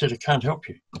 I said, I can't help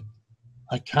you.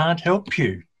 I can't help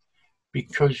you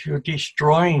because you're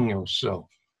destroying yourself.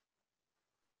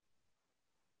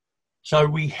 So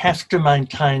we have to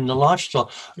maintain the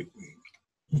lifestyle.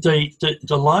 The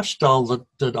lifestyle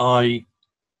that I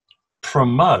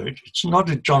promote, it's not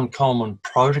a John Coleman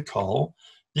protocol.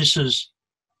 This is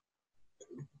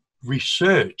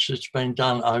research that's been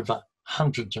done over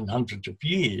hundreds and hundreds of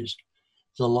years.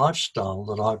 The lifestyle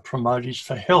that I promote is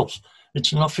for health.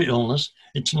 It's not for illness.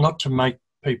 It's not to make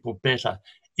people better.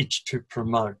 It's to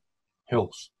promote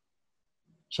health.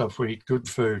 So if we eat good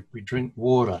food, we drink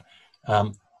water,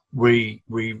 we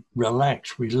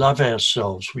relax, we love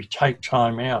ourselves, we take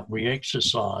time out, we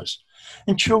exercise.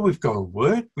 And sure, we've got to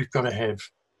work, we've got to have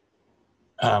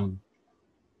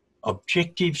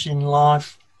objectives in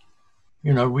life.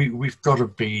 We've got to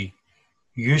be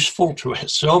useful to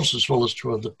ourselves as well as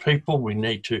to other people. We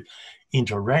need to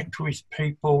interact with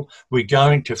people. We're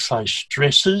going to face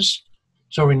stresses,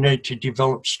 so we need to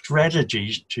develop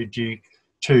strategies to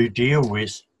deal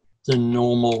with the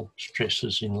normal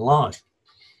stresses in life.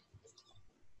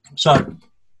 So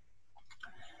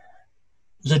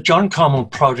the John Coleman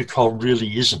protocol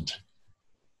really isn't.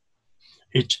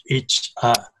 It's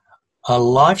a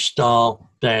lifestyle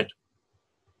that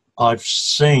I've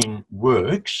seen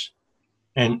works,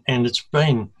 and it's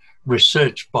been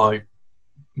researched by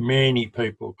many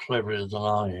people cleverer than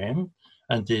I am,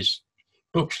 and there's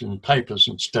books and papers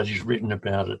and studies written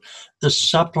about it. The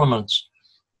supplements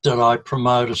that I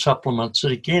promote are supplements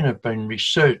that, again, have been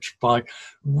researched by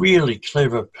really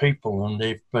clever people, and there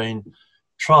have been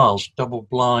trials,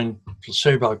 double-blind,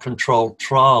 placebo-controlled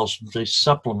trials of these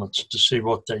supplements to see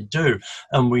what they do.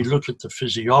 And we look at the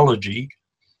physiology,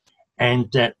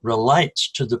 and that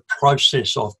relates to the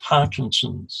process of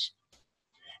Parkinson's.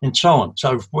 and so on.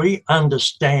 So if we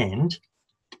understand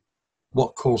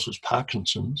what causes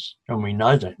Parkinson's, and we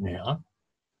know that now,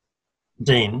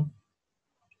 then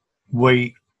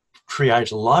we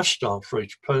create a lifestyle for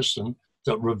each person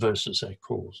that reverses that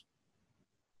cause.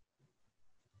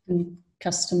 And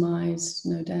customised,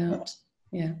 no doubt.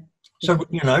 Yeah. So,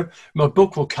 you know, my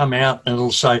book will come out and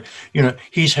it'll say, you know,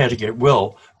 here's how to get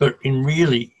well. But in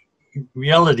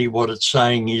reality, what it's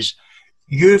saying is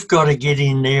you've got to get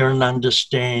in there and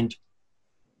understand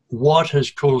what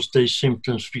has caused these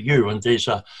symptoms for you. And there's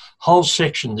a whole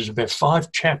section, there's about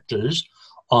 5 chapters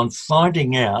on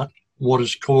finding out what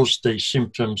has caused these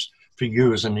symptoms for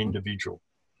you as an individual.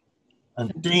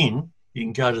 And then you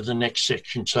can go to the next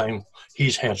section saying,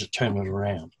 here's how to turn it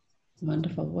around.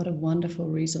 Wonderful. What a wonderful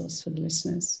resource for the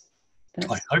listeners.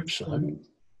 I hope so. Brilliant.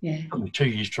 Yeah. It took me 2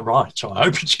 years to write, so I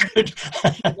hope it's good.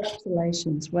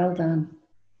 Congratulations. Well done.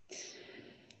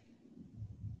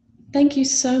 Thank you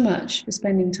so much for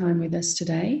spending time with us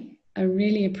today. I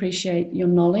really appreciate your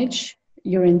knowledge,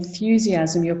 your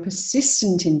enthusiasm, your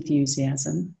persistent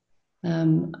enthusiasm.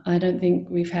 I don't think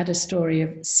we've had a story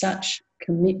of such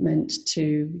commitment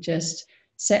to just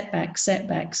setback,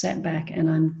 and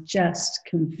I'm just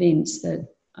convinced that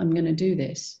I'm going to do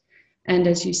this. And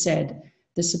as you said,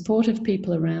 the support of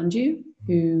people around you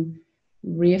who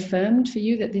reaffirmed for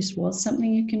you that this was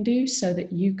something you can do, so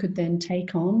that you could then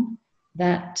take on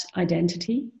that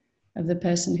identity of the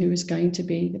person who is going to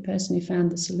be the person who found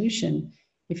the solution.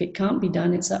 If it can't be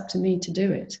done, it's up to me to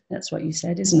do it. That's what you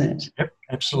said, isn't it? Yep,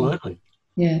 absolutely.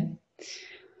 Yeah.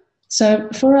 So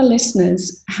for our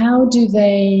listeners, how do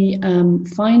they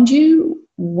find you?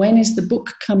 When is the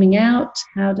book coming out?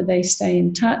 How do they stay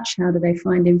in touch? How do they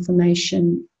find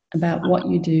information about what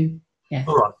you do? Yeah.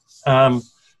 All right.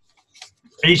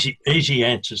 Easy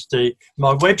answers.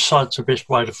 My website's the best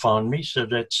way to find me. So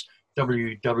that's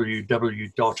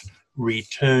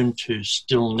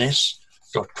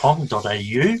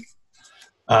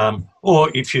www.returntostillness.com.au.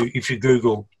 Or if you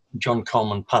Google John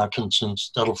Coleman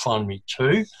Parkinson's, that'll find me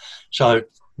too. So,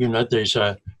 you know, there's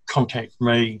a contact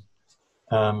me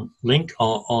link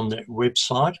on that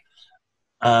website.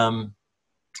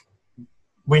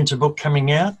 When's the book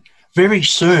coming out? Very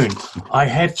soon. I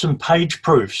have some page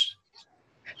proofs.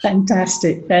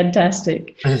 Fantastic. This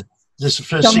is the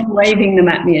first John's waving them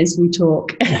at me as we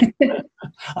talk.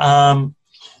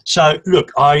 So,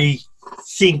 look, I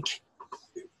think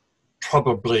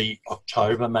probably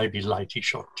October, maybe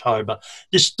late-ish October.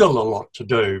 There's still a lot to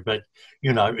do, but,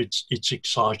 you know, it's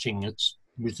exciting. It's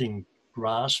within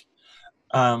grasp.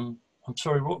 I'm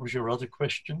sorry, what was your other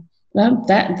question? Well,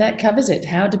 that covers it.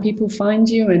 How do people find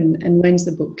you, and when's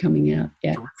the book coming out?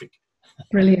 Yeah. Terrific.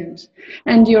 Brilliant.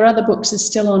 And your other books are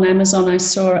still on Amazon, I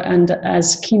saw, and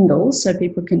as Kindle, so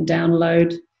people can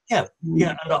download. Yeah,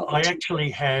 and I actually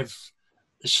have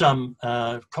some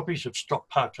copies of Stop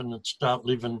Parkin and Start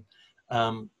Living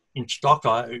in stock.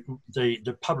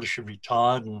 The publisher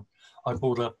retired, and I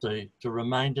bought up the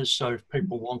remainders, so if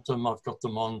people want them, I've got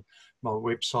them on my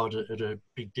website at a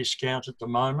big discount at the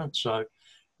moment, so,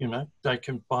 you know, they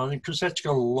can buy them, because that's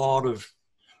got a lot of,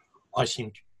 I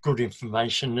think, good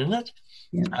information in it.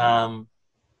 Yeah.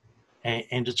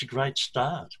 And it's a great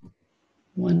start.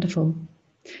 Wonderful.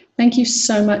 Thank you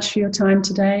so much for your time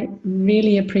today.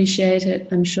 Really appreciate it.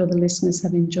 I'm sure the listeners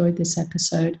have enjoyed this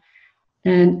episode.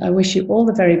 And I wish you all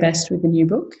the very best with the new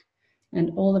book,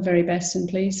 and all the very best. And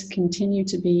please continue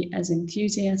to be as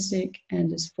enthusiastic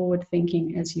and as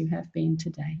forward-thinking as you have been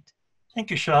to date. Thank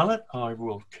you, Charlotte. I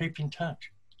will keep in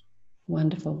touch.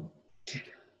 Wonderful.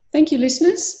 Thank you,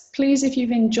 listeners. Please, if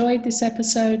you've enjoyed this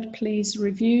episode, please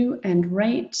review and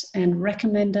rate and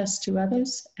recommend us to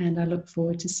others. And I look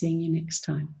forward to seeing you next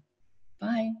time.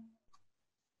 Bye.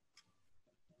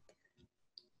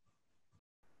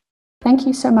 Thank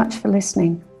you so much for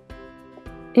listening.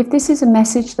 If this is a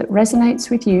message that resonates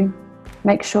with you,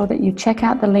 make sure that you check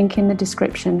out the link in the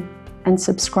description and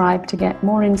subscribe to get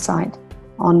more insight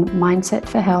on Mindset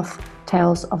for Health,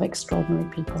 Tales of Extraordinary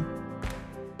People.